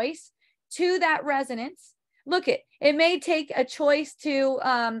a choice, to that resonance. Look, it may take a choice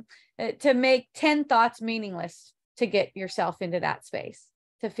to make 10 thoughts meaningless to get yourself into that space,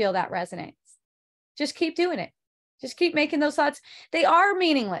 to feel that resonance. Just keep doing it. Just keep making those thoughts. They are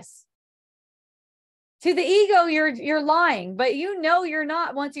meaningless. To the ego, you're lying, but you're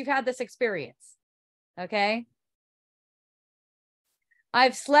not once you've had this experience. Okay?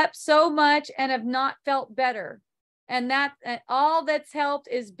 I've slept so much and have not felt better. And all that's helped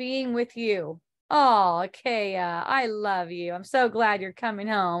is being with you. Oh, Achaia, I love you. I'm so glad you're coming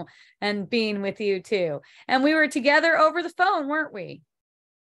home and being with you too. And we were together over the phone, weren't we?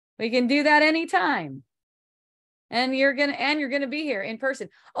 We can do that anytime. And you're gonna be here in person.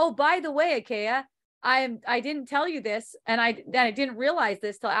 Oh, by the way, Achaia, I didn't tell you this, and I didn't realize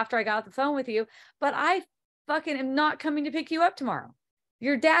this till after I got off the phone with you, but I fucking am not coming to pick you up tomorrow.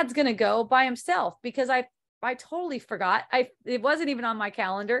 Your dad's gonna go by himself, because I totally forgot. It wasn't even on my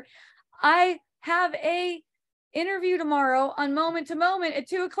calendar. I have a interview tomorrow on Moment to Moment at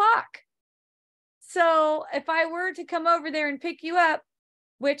 2:00. So if I were to come over there and pick you up,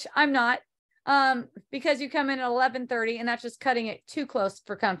 which I'm not, because you come in at 11:30, and that's just cutting it too close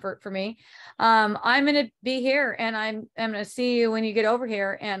for comfort for me. I'm going to be here, and I'm going to see you when you get over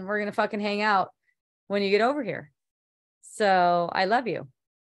here, and we're going to fucking hang out when you get over here. So I love you.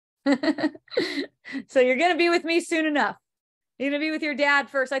 So you're going to be with me soon enough. You're going to be with your dad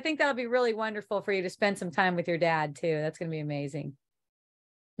first. I think that'll be really wonderful for you to spend some time with your dad too. That's going to be amazing.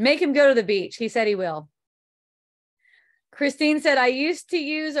 Make him go to the beach. He said he will. Christine said, I used to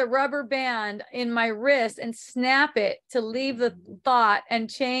use a rubber band in my wrist and snap it to leave the thought and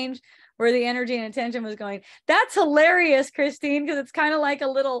change where the energy and attention was going. That's hilarious, Christine, because it's kind of like a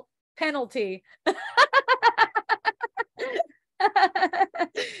little penalty.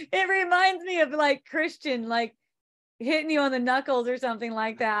 It reminds me of like Christian, like hitting you on the knuckles or something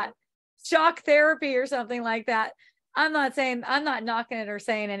like that. Shock therapy or something like that. I'm not knocking it or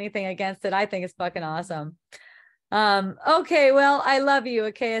saying anything against it. I think it's fucking awesome. Okay, well, I love you,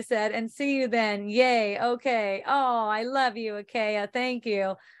 Achaia said, and see you then. Yay. Okay. Oh, I love you, Achaia. Thank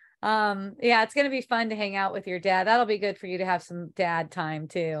you. Yeah, it's going to be fun to hang out with your dad. That'll be good for you to have some dad time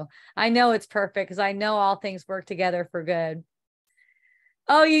too. I know it's perfect, because I know all things work together for good.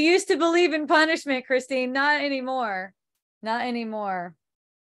 Oh, you used to believe in punishment, Christine. Not anymore. Not anymore.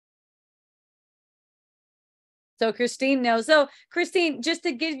 So Christine knows. So Christine, just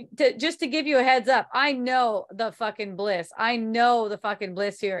to give you a heads up, I know the fucking bliss. I know the fucking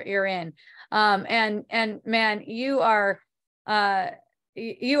bliss you're in. And man, you are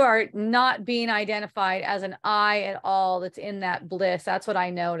not being identified as an I at all that's in that bliss. That's what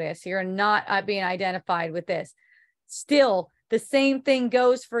I notice. You're not being identified with this. Still, the same thing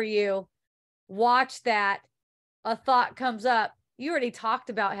goes for you. Watch that. A thought comes up. You already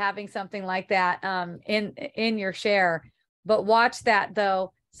talked about having something like that in your share, but watch that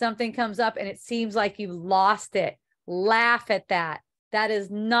though. Something comes up and it seems like you lost it. Laugh at that. That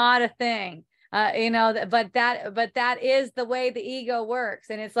is not a thing. But that is the way the ego works.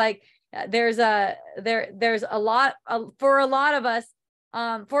 And it's like there's a lot for a lot of us,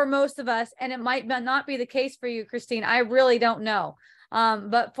 for most of us, and it might not be the case for you, Christine. I really don't know.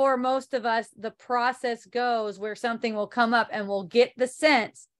 But for most of us, the process goes where something will come up and we'll get the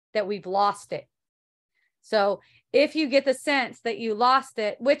sense that we've lost it. So if you get the sense that you lost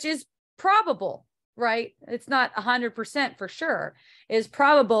it, which is probable, right? It's not 100% for sure, is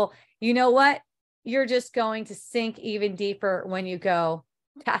probable. You know what? You're just going to sink even deeper when you go,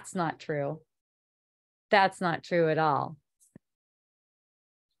 that's not true. That's not true at all.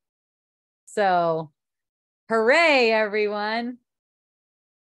 So hooray, everyone.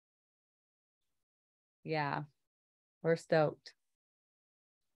 Yeah, we're stoked.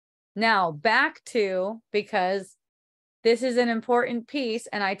 Now back to, because this is an important piece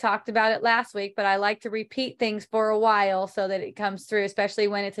and I talked about it last week, but I like to repeat things for a while so that it comes through, especially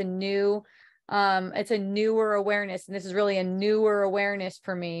when it's a newer awareness. And this is really a newer awareness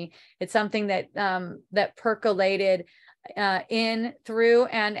for me. It's something that that percolated in, through,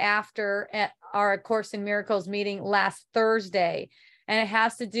 and after at our Course in Miracles meeting last Thursday. And it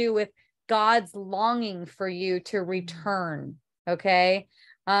has to do with God's longing for you to return. Okay.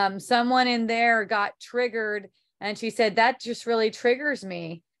 Someone in there got triggered and she said, that just really triggers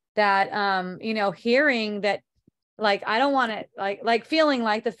me, that, hearing that, like, I don't want to like feeling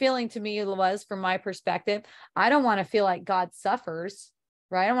like the feeling to me was, from my perspective, I don't want to feel like God suffers,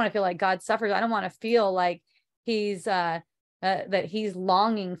 right? I don't want to feel like God suffers. I don't want to feel like he's, that he's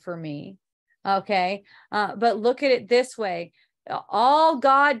longing for me. Okay. But look at it this way. All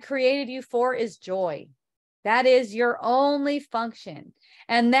God created you for is joy. That is your only function.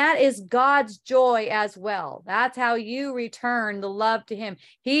 And that is God's joy as well. That's how you return the love to him.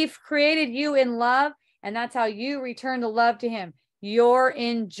 He created you in love, and that's how you return the love to him. You're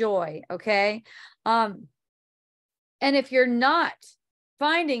in joy. Okay. And if you're not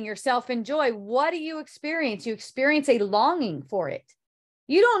finding yourself in joy, what do you experience? You experience a longing for it.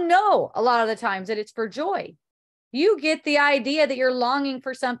 You don't know a lot of the times that it's for joy. You get the idea that you're longing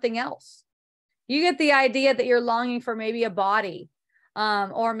for something else. You get the idea that you're longing for maybe a body,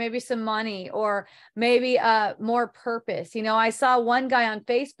 or maybe some money, or maybe more purpose. I saw one guy on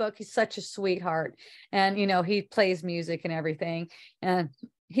Facebook. He's such a sweetheart. And, he plays music and everything. And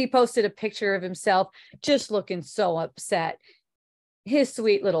he posted a picture of himself just looking so upset. His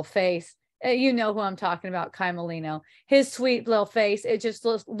sweet little face. You know who I'm talking about, Kai Molino. His sweet little face. It just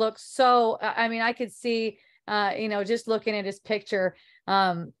looks so, I could see, just looking at his picture,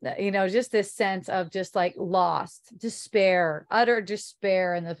 just this sense of just like lost, despair, utter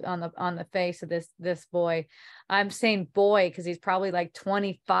despair on the face of this boy. I'm saying boy because he's probably like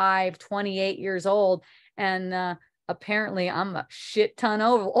 25, 28 years old. And apparently I'm a shit ton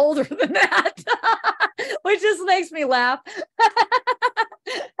older than that, which just makes me laugh.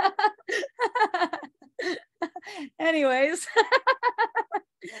 Anyways.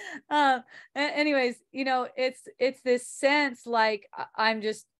 It's this sense like I'm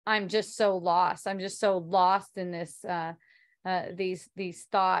just so lost. I'm just so lost in this, these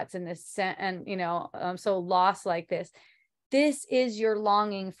thoughts and this, and, I'm so lost like this. This is your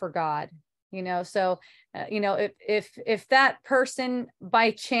longing for God, so, if that person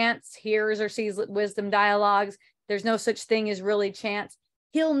by chance hears or sees Wisdom Dialogues, there's no such thing as really chance.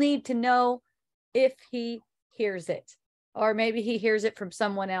 He'll need to know if he hears it. Or maybe he hears it from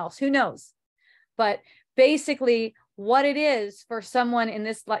someone else, who knows? But basically what it is for someone in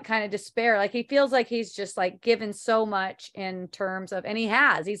this like kind of despair, like he feels like he's just like given so much in terms of, and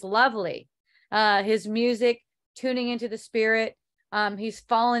he's lovely. His music, tuning into the spirit. He's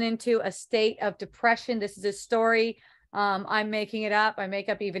fallen into a state of depression. This is his story. I'm making it up. I make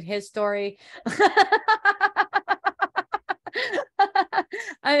up even his story.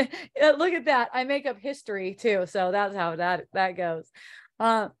 Look at that. I make up history too. So that's how that goes.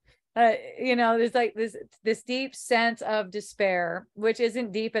 There's like this deep sense of despair, which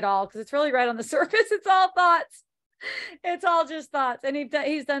isn't deep at all, because it's really right on the surface. It's all thoughts. It's all just thoughts. And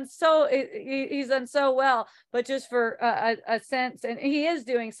he's done so well, but just for a sense, and he is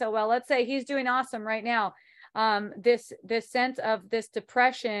doing so well. Let's say he's doing awesome right now. This sense of this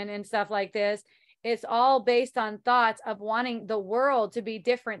depression and stuff like this, it's all based on thoughts of wanting the world to be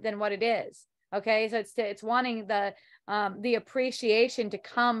different than what it is. Okay, so it's wanting the appreciation to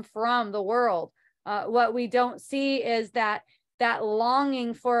come from the world. What we don't see is that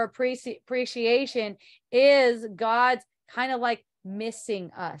longing for appreciation is God's kind of like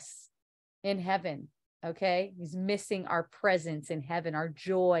missing us in heaven. Okay, he's missing our presence in heaven, our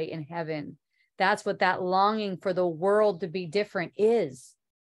joy in heaven. That's what that longing for the world to be different is.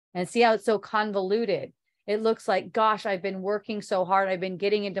 And see how it's so convoluted. It looks like, gosh, I've been working so hard. I've been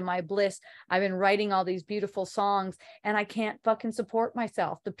getting into my bliss. I've been writing all these beautiful songs, and I can't fucking support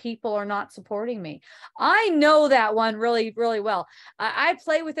myself. The people are not supporting me. I know that one really, really well. I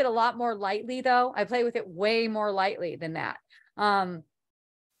play with it a lot more lightly, though. I play with it way more lightly than that. And,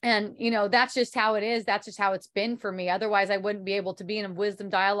 that's just how it is. That's just how it's been for me. Otherwise, I wouldn't be able to be in a wisdom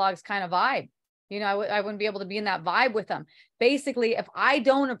dialogues kind of vibe. I wouldn't be able to be in that vibe with them. Basically, if I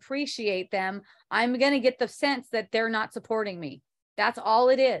don't appreciate them, I'm going to get the sense that they're not supporting me. That's all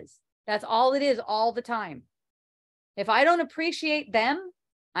it is. That's all it is all the time. If I don't appreciate them,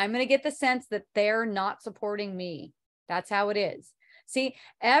 I'm going to get the sense that they're not supporting me. That's how it is. See,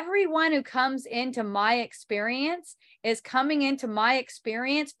 everyone who comes into my experience is coming into my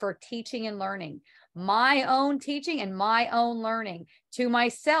experience for teaching and learning. My own teaching and my own learning to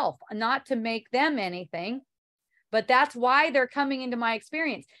myself, not to make them anything, but that's why they're coming into my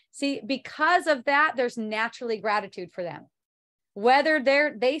experience. See, because of that, there's naturally gratitude for them, whether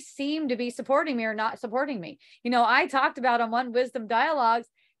they seem to be supporting me or not supporting me. I talked about on one Wisdom Dialogues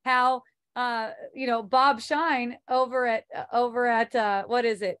how Bob Shine over at what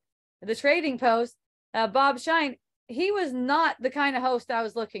is it, the Trading Post, Bob Shine, he was not the kind of host I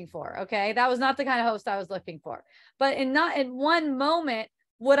was looking for. Okay. That was not the kind of host I was looking for. But not in one moment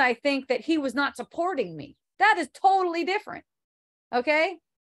would I think that he was not supporting me. That is totally different. Okay.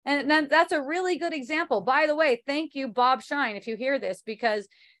 And then that's a really good example. By the way, thank you, Bob Shine, if you hear this, because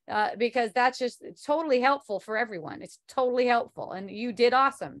that's just totally helpful for everyone. It's totally helpful. And you did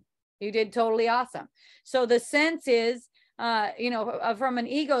awesome. You did totally awesome. So the sense is, from an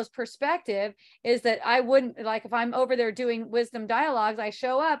ego's perspective, is that I wouldn't, like, if I'm over there doing Wisdom Dialogues, I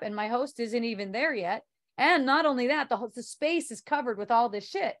show up and my host isn't even there yet. And not only that, the space is covered with all this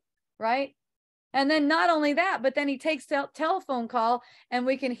shit, right? And then not only that, but then he takes telephone call and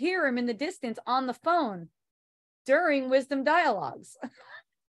we can hear him in the distance on the phone during Wisdom Dialogues.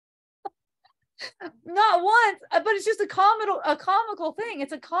 Not once, but it's just a comical thing.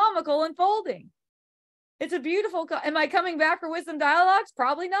 It's a comical unfolding. It's a beautiful, am I coming back for Wisdom Dialogues?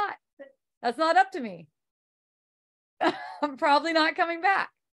 Probably not. That's not up to me. I'm probably not coming back.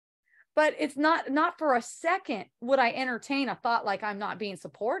 But it's not for a second would I entertain a thought like I'm not being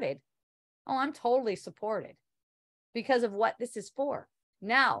supported. Oh, I'm totally supported because of what this is for.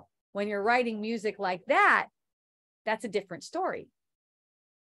 Now, when you're writing music like that, that's a different story.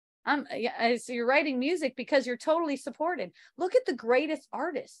 So you're writing music because you're totally supported. Look at the greatest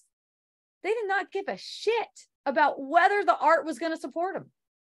artists. They did not give a shit about whether the art was going to support them.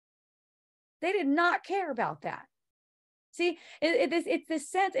 They did not care about that. See, it's this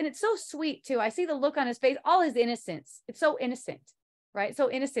sense, and it's so sweet too. I see the look on his face, all his innocence. It's so innocent, right?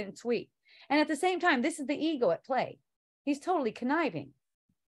 So innocent and sweet. And at the same time, this is the ego at play. He's totally conniving,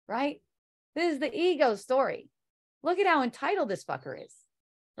 right? This is the ego story. Look at how entitled this fucker is,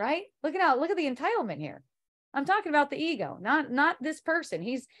 right? Look at the entitlement here. I'm talking about the ego, not this person.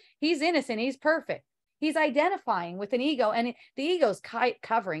 He's innocent. He's perfect. He's identifying with an ego, and the ego's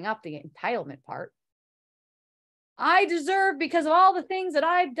covering up the entitlement part. I deserve because of all the things that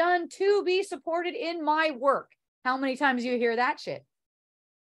I've done to be supported in my work. How many times do you hear that shit?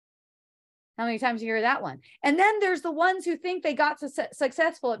 How many times do you hear that one? And then there's the ones who think they got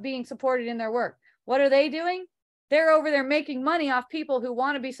successful at being supported in their work. What are they doing? They're over there making money off people who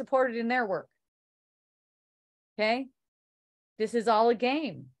want to be supported in their work. Okay. This is all a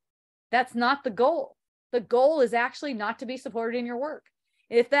game. That's not the goal. The goal is actually not to be supported in your work.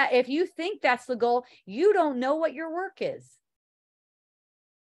 If you think that's the goal, you don't know what your work is.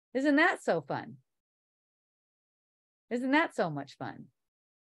 Isn't that so fun? Isn't that so much fun?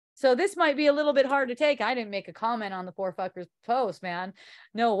 So this might be a little bit hard to take. I didn't make a comment on the poor fucker's post, man.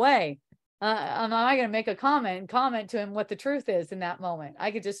 No way. I'm not going to make a comment to him what the truth is in that moment.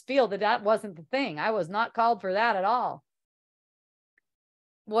 I could just feel that wasn't the thing. I was not called for that at all.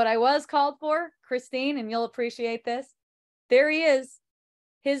 what I was called for, Christine, and you'll appreciate this. There he is,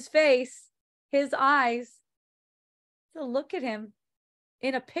 his face, his eyes. So look at him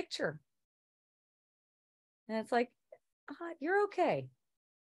in a picture. And it's like, you're okay.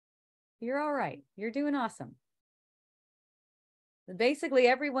 You're all right. You're doing awesome. Basically,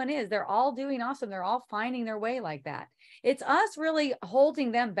 everyone is. They're all doing awesome. They're all finding their way like that. It's us really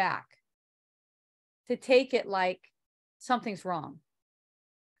holding them back to take it like something's wrong.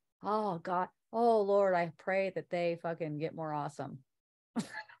 Oh, God. Oh, Lord, I pray that they fucking get more awesome.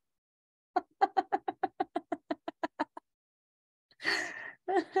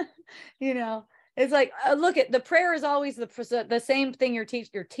 You know, it's like, look at the prayer is always the same thing. You're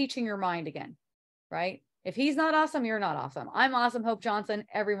teaching your mind again, right? If he's not awesome, you're not awesome. I'm awesome, Hope Johnson.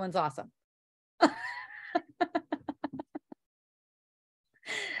 Everyone's awesome.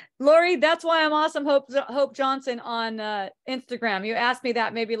 Lori, that's why I'm awesome, Hope Johnson on Instagram. You asked me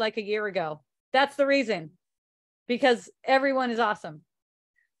that maybe like a year ago. That's the reason, because everyone is awesome.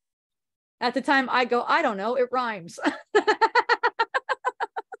 At the time I go, I don't know, it rhymes.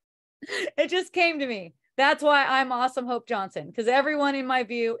 It just came to me. That's why I'm awesome, Hope Johnson, because everyone in my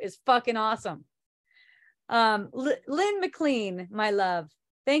view is fucking awesome. Lynn McLean, my love,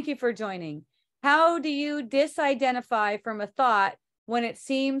 thank you for joining. How do you disidentify from a thought when it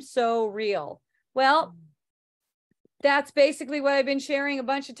seems so real? Well, that's basically what I've been sharing a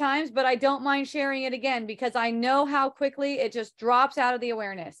bunch of times, but I don't mind sharing it again because I know how quickly it just drops out of the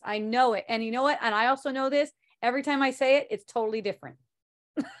awareness. I know it. And you know what? And I also know this, every time I say it, it's totally different.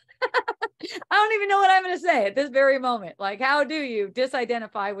 I don't even know what I'm going to say at this very moment. Like, how do you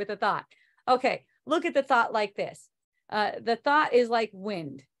disidentify with a thought? Okay, look at the thought like this. The thought is like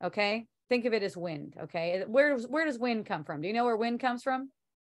wind, okay? Think of it as wind, okay? Where does wind come from? Do you know where wind comes from?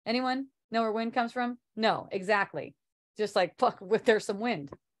 Anyone know where wind comes from? No, exactly. Just like, fuck, there's some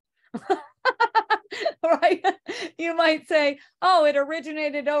wind. Right? You might say, oh, it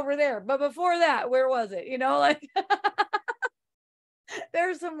originated over there. But before that, where was it? You know, like...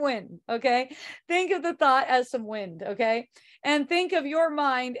 There's some wind, okay? Think of the thought as some wind, okay? And think of your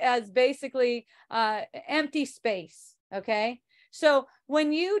mind as basically empty space, okay? So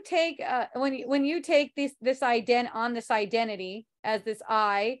when you take when you take this identity as this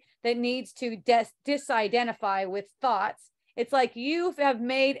I that needs to disidentify with thoughts, it's like you have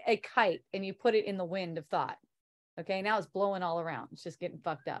made a kite and you put it in the wind of thought. Okay, now it's blowing all around. It's just getting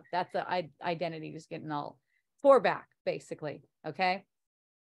fucked up. That's the identity just getting all pour back, basically. Okay.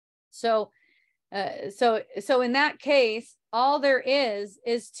 So in that case, all there is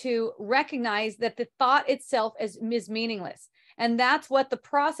to recognize that the thought itself is meaningless. And that's what the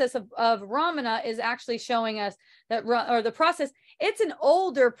process of Ramana is actually showing us, that, or the process, it's an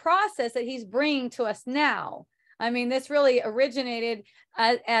older process that he's bringing to us now. I mean, this really originated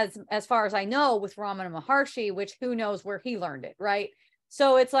as far as I know with Ramana Maharshi, which who knows where he learned it, right?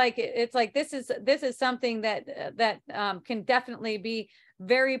 So it's like this is something that can definitely be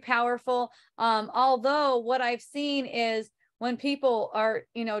very powerful. Although what I've seen is when people are,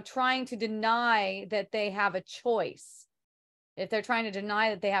 trying to deny that they have a choice, if they're trying to deny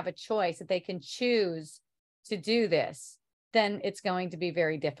that they have a choice, that they can choose to do this, then it's going to be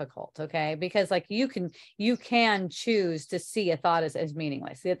very difficult. Okay. Because like you can choose to see a thought as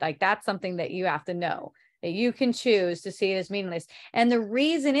meaningless. Like that's something that you have to know, that you can choose to see it as meaningless. And the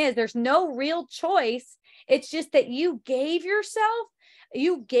reason is there's no real choice. It's just that you gave yourself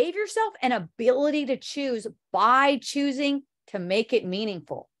an ability to choose by choosing to make it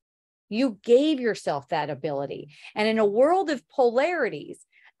meaningful. You gave yourself that ability. And in a world of polarities,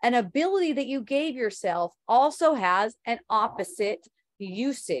 an ability that you gave yourself also has an opposite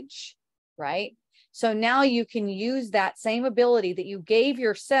usage, right? So now you can use that same ability that you gave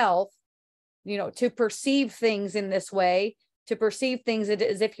yourself, to perceive things in this way, to perceive things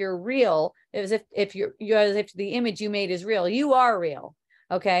as if you're real, as if the image you made is real. You are real.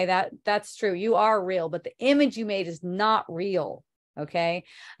 Okay, that's true. You are real, but the image you made is not real. Okay,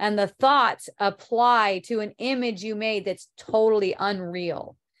 and the thoughts apply to an image you made that's totally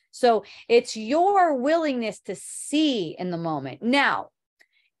unreal. So it's your willingness to see in the moment. Now,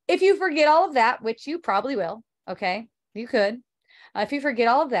 if you forget all of that, which you probably will, okay, you could. If you forget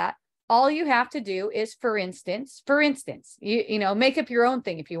all of that, all you have to do is, for instance, you make up your own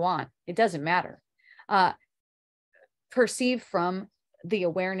thing if you want. It doesn't matter. Perceive from the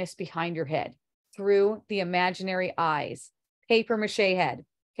awareness behind your head through the imaginary eyes, paper mache head.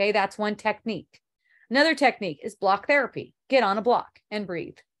 Okay, that's one technique. Another technique is block therapy. Get on a block and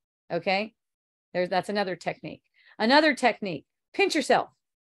breathe. Okay, that's another technique. Another technique, pinch yourself.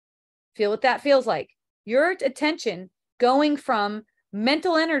 Feel what that feels like. Your attention going from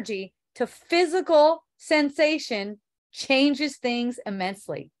mental energy to physical sensation changes things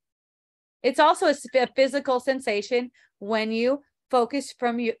immensely. It's also a physical sensation when you focus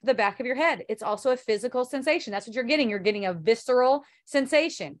from the back of your head. It's also a physical sensation. That's what you're getting. You're getting a visceral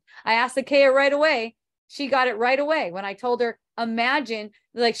sensation. I asked Achaia right away. She got it right away when I told her, imagine,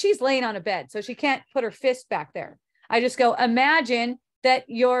 like she's laying on a bed, so she can't put her fist back there. I just go, imagine that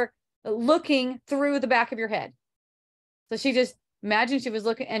you're looking through the back of your head. So she just imagined she was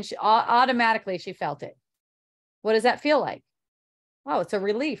looking, and she automatically she felt it. What does that feel like? Oh, it's a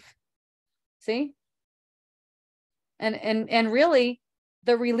relief. See? And really,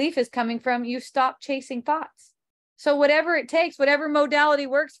 the relief is coming from you stop chasing thoughts. So whatever it takes, whatever modality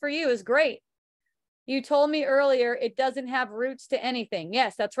works for you is great. You told me earlier it doesn't have roots to anything.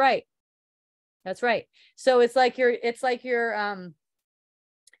 Yes, that's right. That's right. So it's like it's like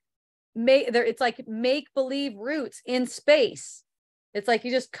make believe roots in space. It's like you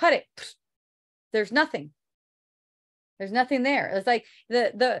just cut it. There's nothing. There's nothing there. It's like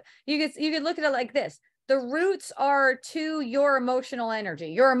you could look at it like this. The roots are to your emotional energy,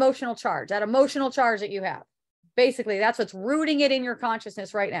 your emotional charge, that emotional charge that you have. Basically, that's what's rooting it in your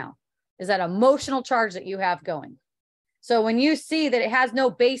consciousness right now, is that emotional charge that you have going. So when you see that it has no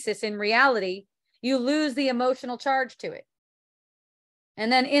basis in reality, you lose the emotional charge to it. And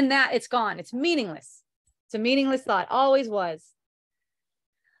then in that, it's gone. It's meaningless. It's a meaningless thought. Always was.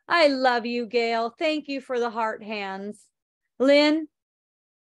 I love you, Gail. Thank you for the heart hands. Lynn,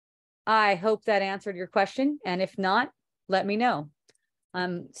 I hope that answered your question. And if not, let me know.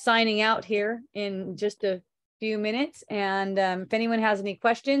 I'm signing out here in just a few minutes. And if anyone has any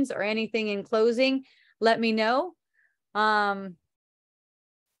questions or anything in closing, let me know. I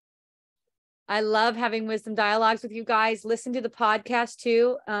love having wisdom dialogues with you guys. Listen to the podcast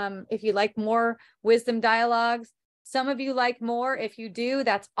too. If you like more wisdom dialogues, some of you like more. If you do,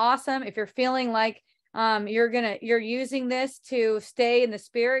 that's awesome. If you're feeling like you're using this to stay in the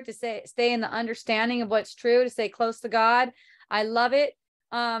spirit, to stay in the understanding of what's true, to stay close to God, I love it.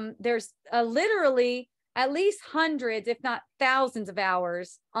 There's literally at least hundreds, if not thousands of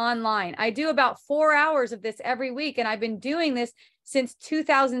hours online. I do about 4 hours of this every week, and I've been doing this since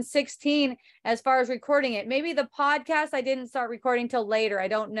 2016 as far as recording it. Maybe the podcast I didn't start recording till later. I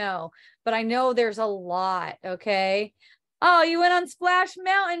don't know, but I know there's a lot. Okay. Oh, you went on Splash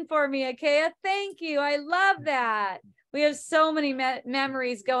Mountain for me, Achaia. Thank you. I love that. We have so many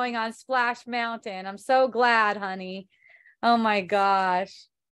memories going on Splash Mountain. I'm so glad, honey. Oh my gosh.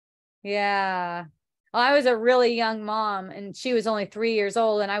 Yeah. Well, I was a really young mom, and she was only 3 years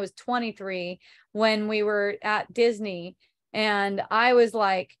old, and I was 23 when we were at Disney. And I was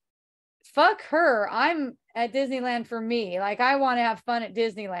like, fuck her. I'm at Disneyland for me. Like, I want to have fun at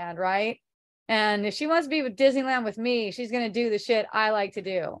Disneyland, right? And if she wants to be with Disneyland with me, she's going to do the shit I like to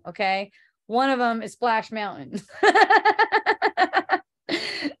do. Okay. One of them is Splash Mountain.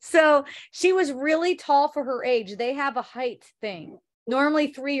 So she was really tall for her age. They have a height thing.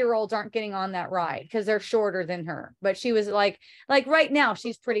 Normally 3-year-olds aren't getting on that ride because they're shorter than her. But she was like right now,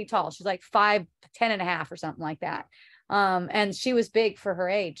 she's pretty tall. She's like 5'10" and a half or something like that. And she was big for her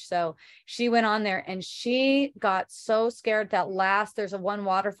age. So she went on there, and she got so scared that there's one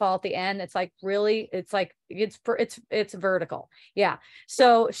waterfall at the end. It's like, really, it's like, it's vertical. Yeah.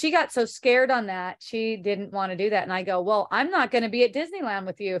 So she got so scared on that. She didn't want to do that. And I go, well, I'm not going to be at Disneyland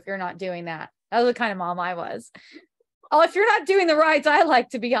with you if you're not doing that. That was the kind of mom I was. Oh, if you're not doing the rides I like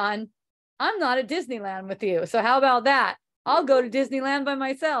to be on, I'm not at Disneyland with you. So how about that? I'll go to Disneyland by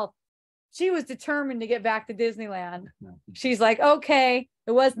myself. She was determined to get back to Disneyland. She's like, okay.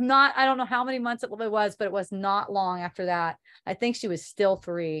 It was not, I don't know how many months it was, but it was not long after that. I think she was still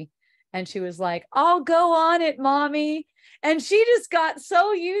 3. And she was like, I'll go on it, mommy. And she just got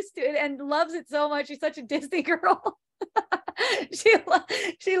so used to it and loves it so much. She's such a Disney girl.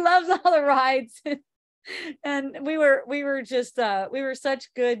 She loves all the rides. And we were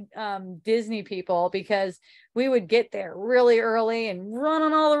such good Disney people, because we would get there really early and run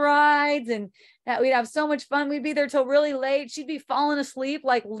on all the rides, and that we'd have so much fun. We'd be there till really late. She'd be falling asleep,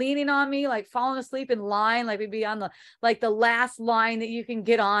 like leaning on me, like falling asleep in line. Like we'd be on the last line that you can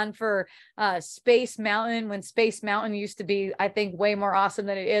get on for Space Mountain, when Space Mountain used to be, I think, way more awesome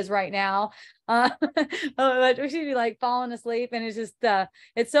than it is right now. But she'd be like falling asleep, and it's just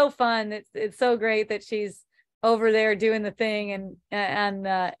it's so fun. It's so great that she's over there doing the thing, and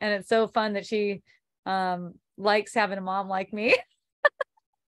it's so fun that she likes having a mom like me.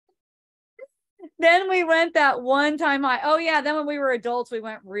 Then we went that one time high. Oh yeah, then when we were adults, we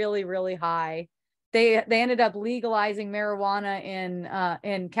went really, really high. They ended up legalizing marijuana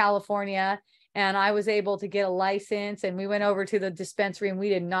in California, And I was able to get a license, and we went over to the dispensary, and we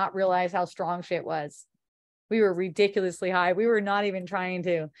did not realize how strong shit was. We were ridiculously high. We were not even trying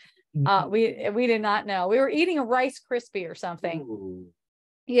to. We did not know. We were eating a Rice Krispie or something. Ooh.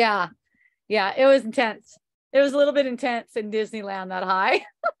 Yeah. Yeah. It was intense. It was a little bit intense in Disneyland that high.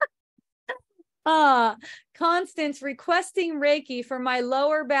 Constance, requesting Reiki for my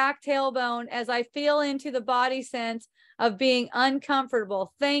lower back tailbone as I feel into the body sense of being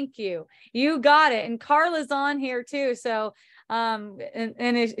uncomfortable. Thank you. You got it. And Carla's on here too. So,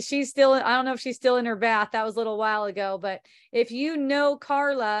 she's still, I don't know if she's still in her bath. That was a little while ago, but if you know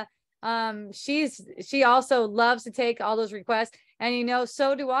Carla, she also loves to take all those requests. And,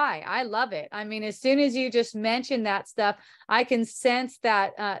 so do I. I love it. I mean, as soon as you just mention that stuff, I can sense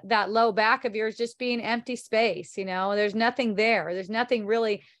that, that low back of yours just being empty space. There's nothing there. There's nothing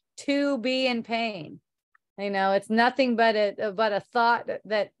really to be in pain. It's nothing but a thought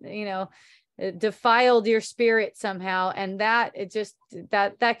that, it defiled your spirit somehow. And that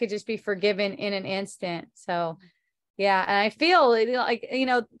that could just be forgiven in an instant. So yeah. And I feel like,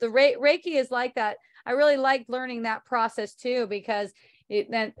 the Reiki is like that. I really liked learning that process too, because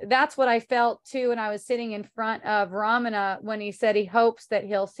that's what I felt too when I was sitting in front of Ramana when he said he hopes that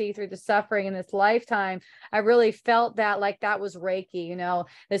he'll see through the suffering in this lifetime. I really felt that like that was Reiki,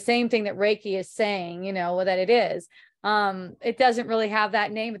 the same thing that Reiki is saying, that it is. It doesn't really have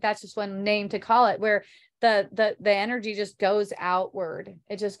that name, but that's just one name to call it, where the energy just goes outward.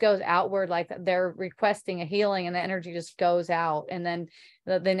 It just goes outward, like they're requesting a healing, and the energy just goes out. And then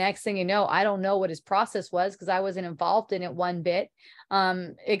the next thing you know, I don't know what his process was, because I wasn't involved in it one bit,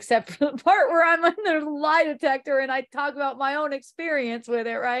 except for the part where I'm on the lie detector and I talk about my own experience with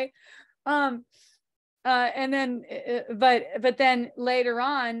it, right? And then, but then later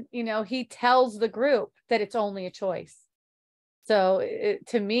on, he tells the group that it's only a choice. So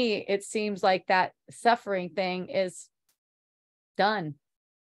to me, it seems like that suffering thing is done.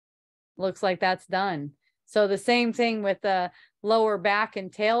 Looks like that's done. So the same thing with the lower back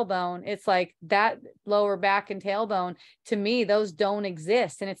and tailbone. It's like that lower back and tailbone, to me, those don't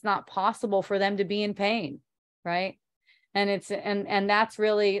exist, and it's not possible for them to be in pain. Right. And and that's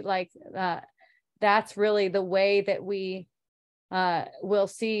really like, that's really the way that we will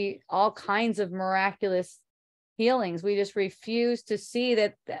see all kinds of miraculous healings. We just refuse to see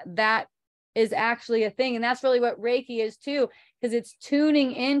that is actually a thing. And that's really what Reiki is too, because it's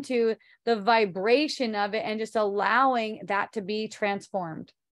tuning into the vibration of it and just allowing that to be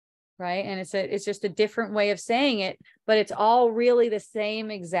transformed. Right. And it's just a different way of saying it, but it's all really the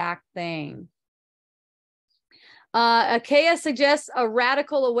same exact thing. Akea suggests a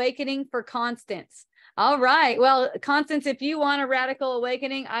radical awakening for Constance. All right. Well, Constance, if you want a radical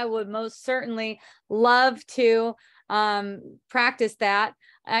awakening, I would most certainly love to practice that.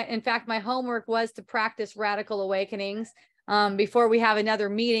 In fact, my homework was to practice radical awakenings before we have another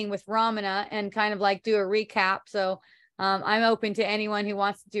meeting with Ramana and kind of like do a recap. So I'm open to anyone who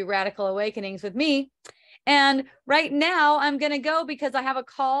wants to do radical awakenings with me. And right now I'm going to go because I have a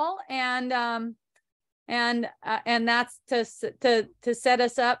call, and that's to set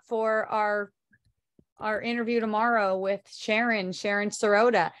us up for our interview tomorrow with Sharon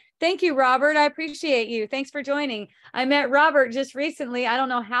Sirota. Thank you, Robert. I appreciate you. Thanks for joining. I met Robert just recently. I don't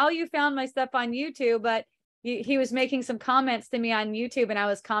know how you found my stuff on YouTube, but he was making some comments to me on YouTube, and I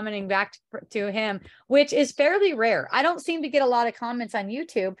was commenting back to him, which is fairly rare. I don't seem to get a lot of comments on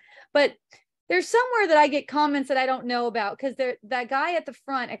YouTube, but there's somewhere that I get comments that I don't know about, because that guy at the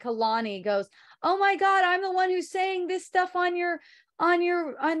front at Kalani goes, "Oh my God, I'm the one who's saying this stuff on I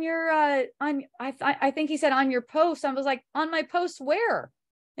think he said on your post." I was like, "On my post where?"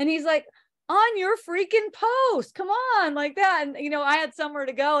 And he's like, "On your freaking post. Come on," like that. And I had somewhere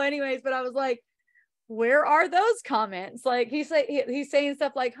to go anyways, but I was like, where are those comments? Like he's saying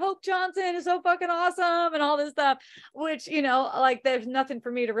stuff like Hope Johnson is so fucking awesome and all this stuff, which, like there's nothing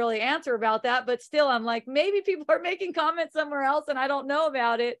for me to really answer about that, but still I'm like, maybe people are making comments somewhere else and I don't know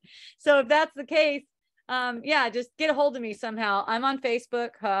about it. So if that's the case, yeah, just get a hold of me somehow. I'm on Facebook.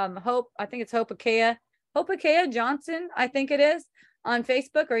 I think it's Hope Akea Johnson, I think it is, on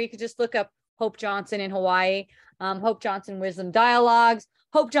Facebook, or you could just look up Hope Johnson in Hawaii, Hope Johnson Wisdom Dialogues,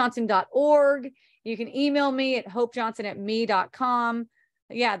 hopejohnson.org. You can email me at hopejohnson@me.com.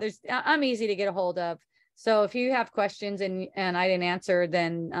 Yeah, I'm easy to get a hold of. So if you have questions and I didn't answer,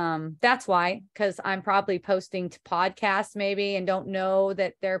 then that's why, because I'm probably posting to podcasts maybe and don't know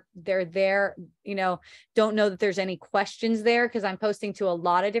that they're there, don't know that there's any questions there, because I'm posting to a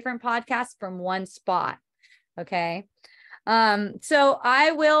lot of different podcasts from one spot. Okay. So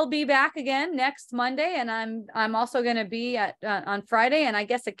I will be back again next Monday, and I'm also going to be at on Friday, and I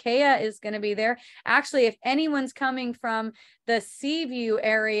guess Achaia is going to be there. Actually, if anyone's coming from the Seaview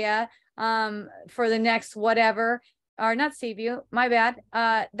area for the next whatever, or not Seaview, my bad,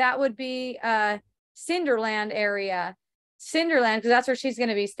 that would be Cinderland area. Cinderland, because that's where she's going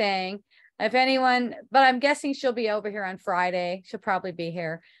to be staying. If anyone, but I'm guessing she'll be over here on Friday. She'll probably be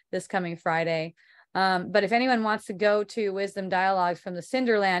here this coming Friday. But if anyone wants to go to Wisdom Dialogues from the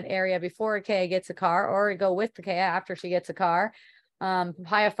Cinderland area before Achaia gets a car, or go with Achaia after she gets a car,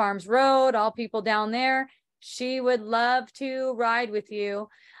 Haya Farms Road, all people down there, she would love to ride with you.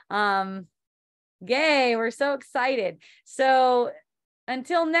 Yay, we're so excited. So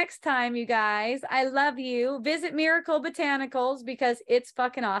until next time, you guys, I love you. Visit Miracle Botanicals because it's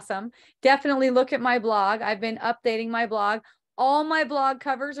fucking awesome. Definitely look at my blog. I've been updating my blog. All my blog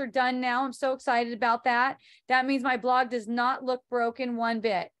covers are done now. I'm so excited about that. That means my blog does not look broken one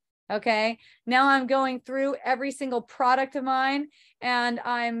bit. Okay. Now I'm going through every single product of mine, and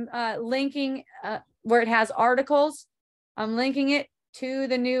I'm linking where it has articles. I'm linking it to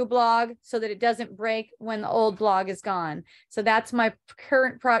the new blog so that it doesn't break when the old blog is gone. So that's my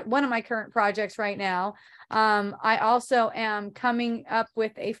current one of my current projects right now. I also am coming up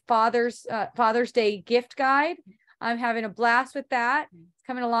with a Father's Day gift guide. I'm having a blast with that. It's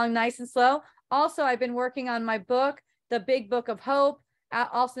coming along nice and slow. Also, I've been working on my book, The Big Book of Hope,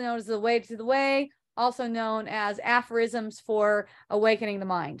 also known as The Way to the Way, also known as Aphorisms for Awakening the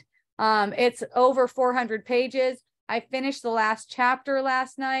Mind. It's over 400 pages. I finished the last chapter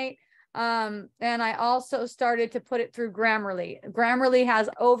last night. And I also started to put it through Grammarly. Grammarly has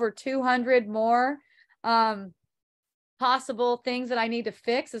over 200 more possible things that I need to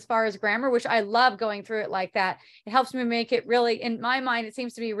fix as far as grammar, which I love going through it like that. It helps me make it really, in my mind, it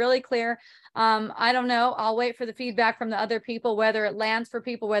seems to be really clear. I don't know. I'll wait for the feedback from the other people, whether it lands for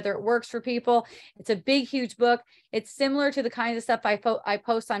people, whether it works for people. It's a big, huge book. It's similar to the kinds of stuff I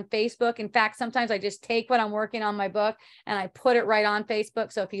post on Facebook. In fact, sometimes I just take what I'm working on my book and I put it right on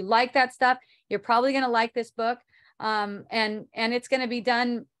Facebook. So if you like that stuff, you're probably going to like this book. And it's going to be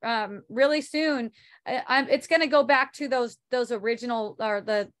done really soon. It's going to go back to those original, or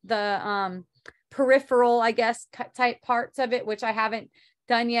the peripheral, I guess, type parts of it, which I haven't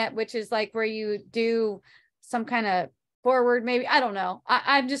done yet, which is like where you do some kind of forward, maybe, I don't know.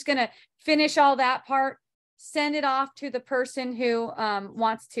 I'm just going to finish all that part, send it off to the person who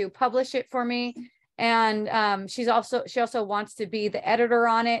wants to publish it for me. And she also wants to be the editor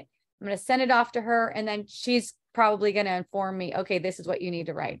on it. I'm going to send it off to her, and then she's probably going to inform me, okay, this is what you need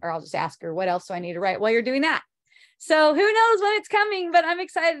to write, or I'll just ask her, what else do I need to write while you're doing that? So who knows when it's coming, but I'm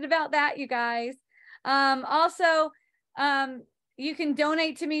excited about that, you guys. Also, you can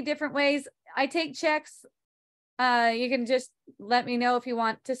donate to me different ways. I take checks. You can just let me know if you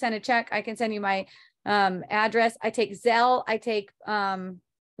want to send a check. I can send you my address. I take Zelle. I take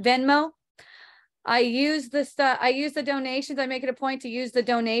Venmo. I use the donations. I make it a point to use the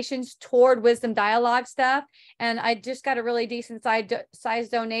donations toward Wisdom Dialogue stuff. And I just got a really decent size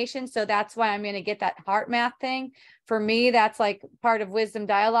donation. So that's why I'm going to get that heart math thing. For me, that's like part of Wisdom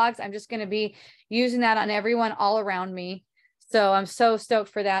Dialogues. I'm just going to be using that on everyone all around me. So I'm so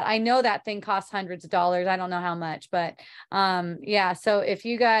stoked for that. I know that thing costs hundreds of dollars. I don't know how much, but yeah. So if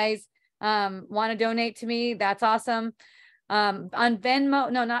you guys want to donate to me, that's awesome. On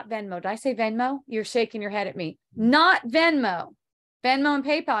Venmo, no, not Venmo. Did I say Venmo? You're shaking your head at me. Not Venmo. Venmo and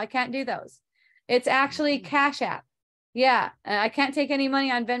PayPal, I can't do those. It's actually Cash App. Yeah, I can't take any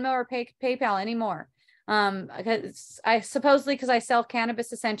money on Venmo or PayPal anymore. Because I sell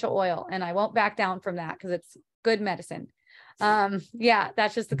cannabis essential oil, and I won't back down from that because it's good medicine. Yeah,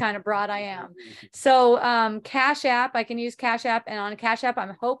 that's just the kind of broad I am. So Cash App, I can use Cash App, and on Cash App,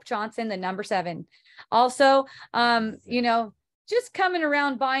 I'm Hope Johnson, the number 7. Also, you know, just coming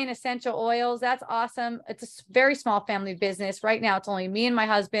around buying essential oils. That's awesome. It's a very small family business. Right now, it's only me and my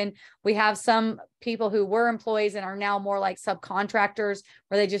husband. We have some people who were employees and are now more like subcontractors,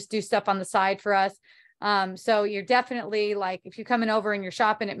 where they just do stuff on the side for us. So you're definitely, like, if you're coming over and you're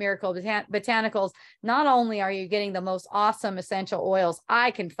shopping at Miracle Botanicals, not only are you getting the most awesome essential oils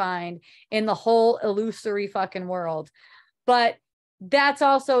I can find in the whole illusory fucking world, but that's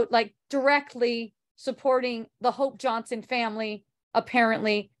also like directly supporting the Hope Johnson family,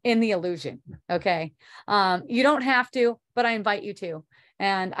 apparently, in the illusion. Okay. You don't have to, but I invite you to,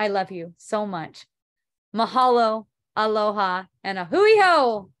 and I love you so much. Mahalo, aloha, and a hui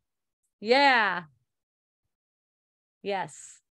ho. Yeah. Yes.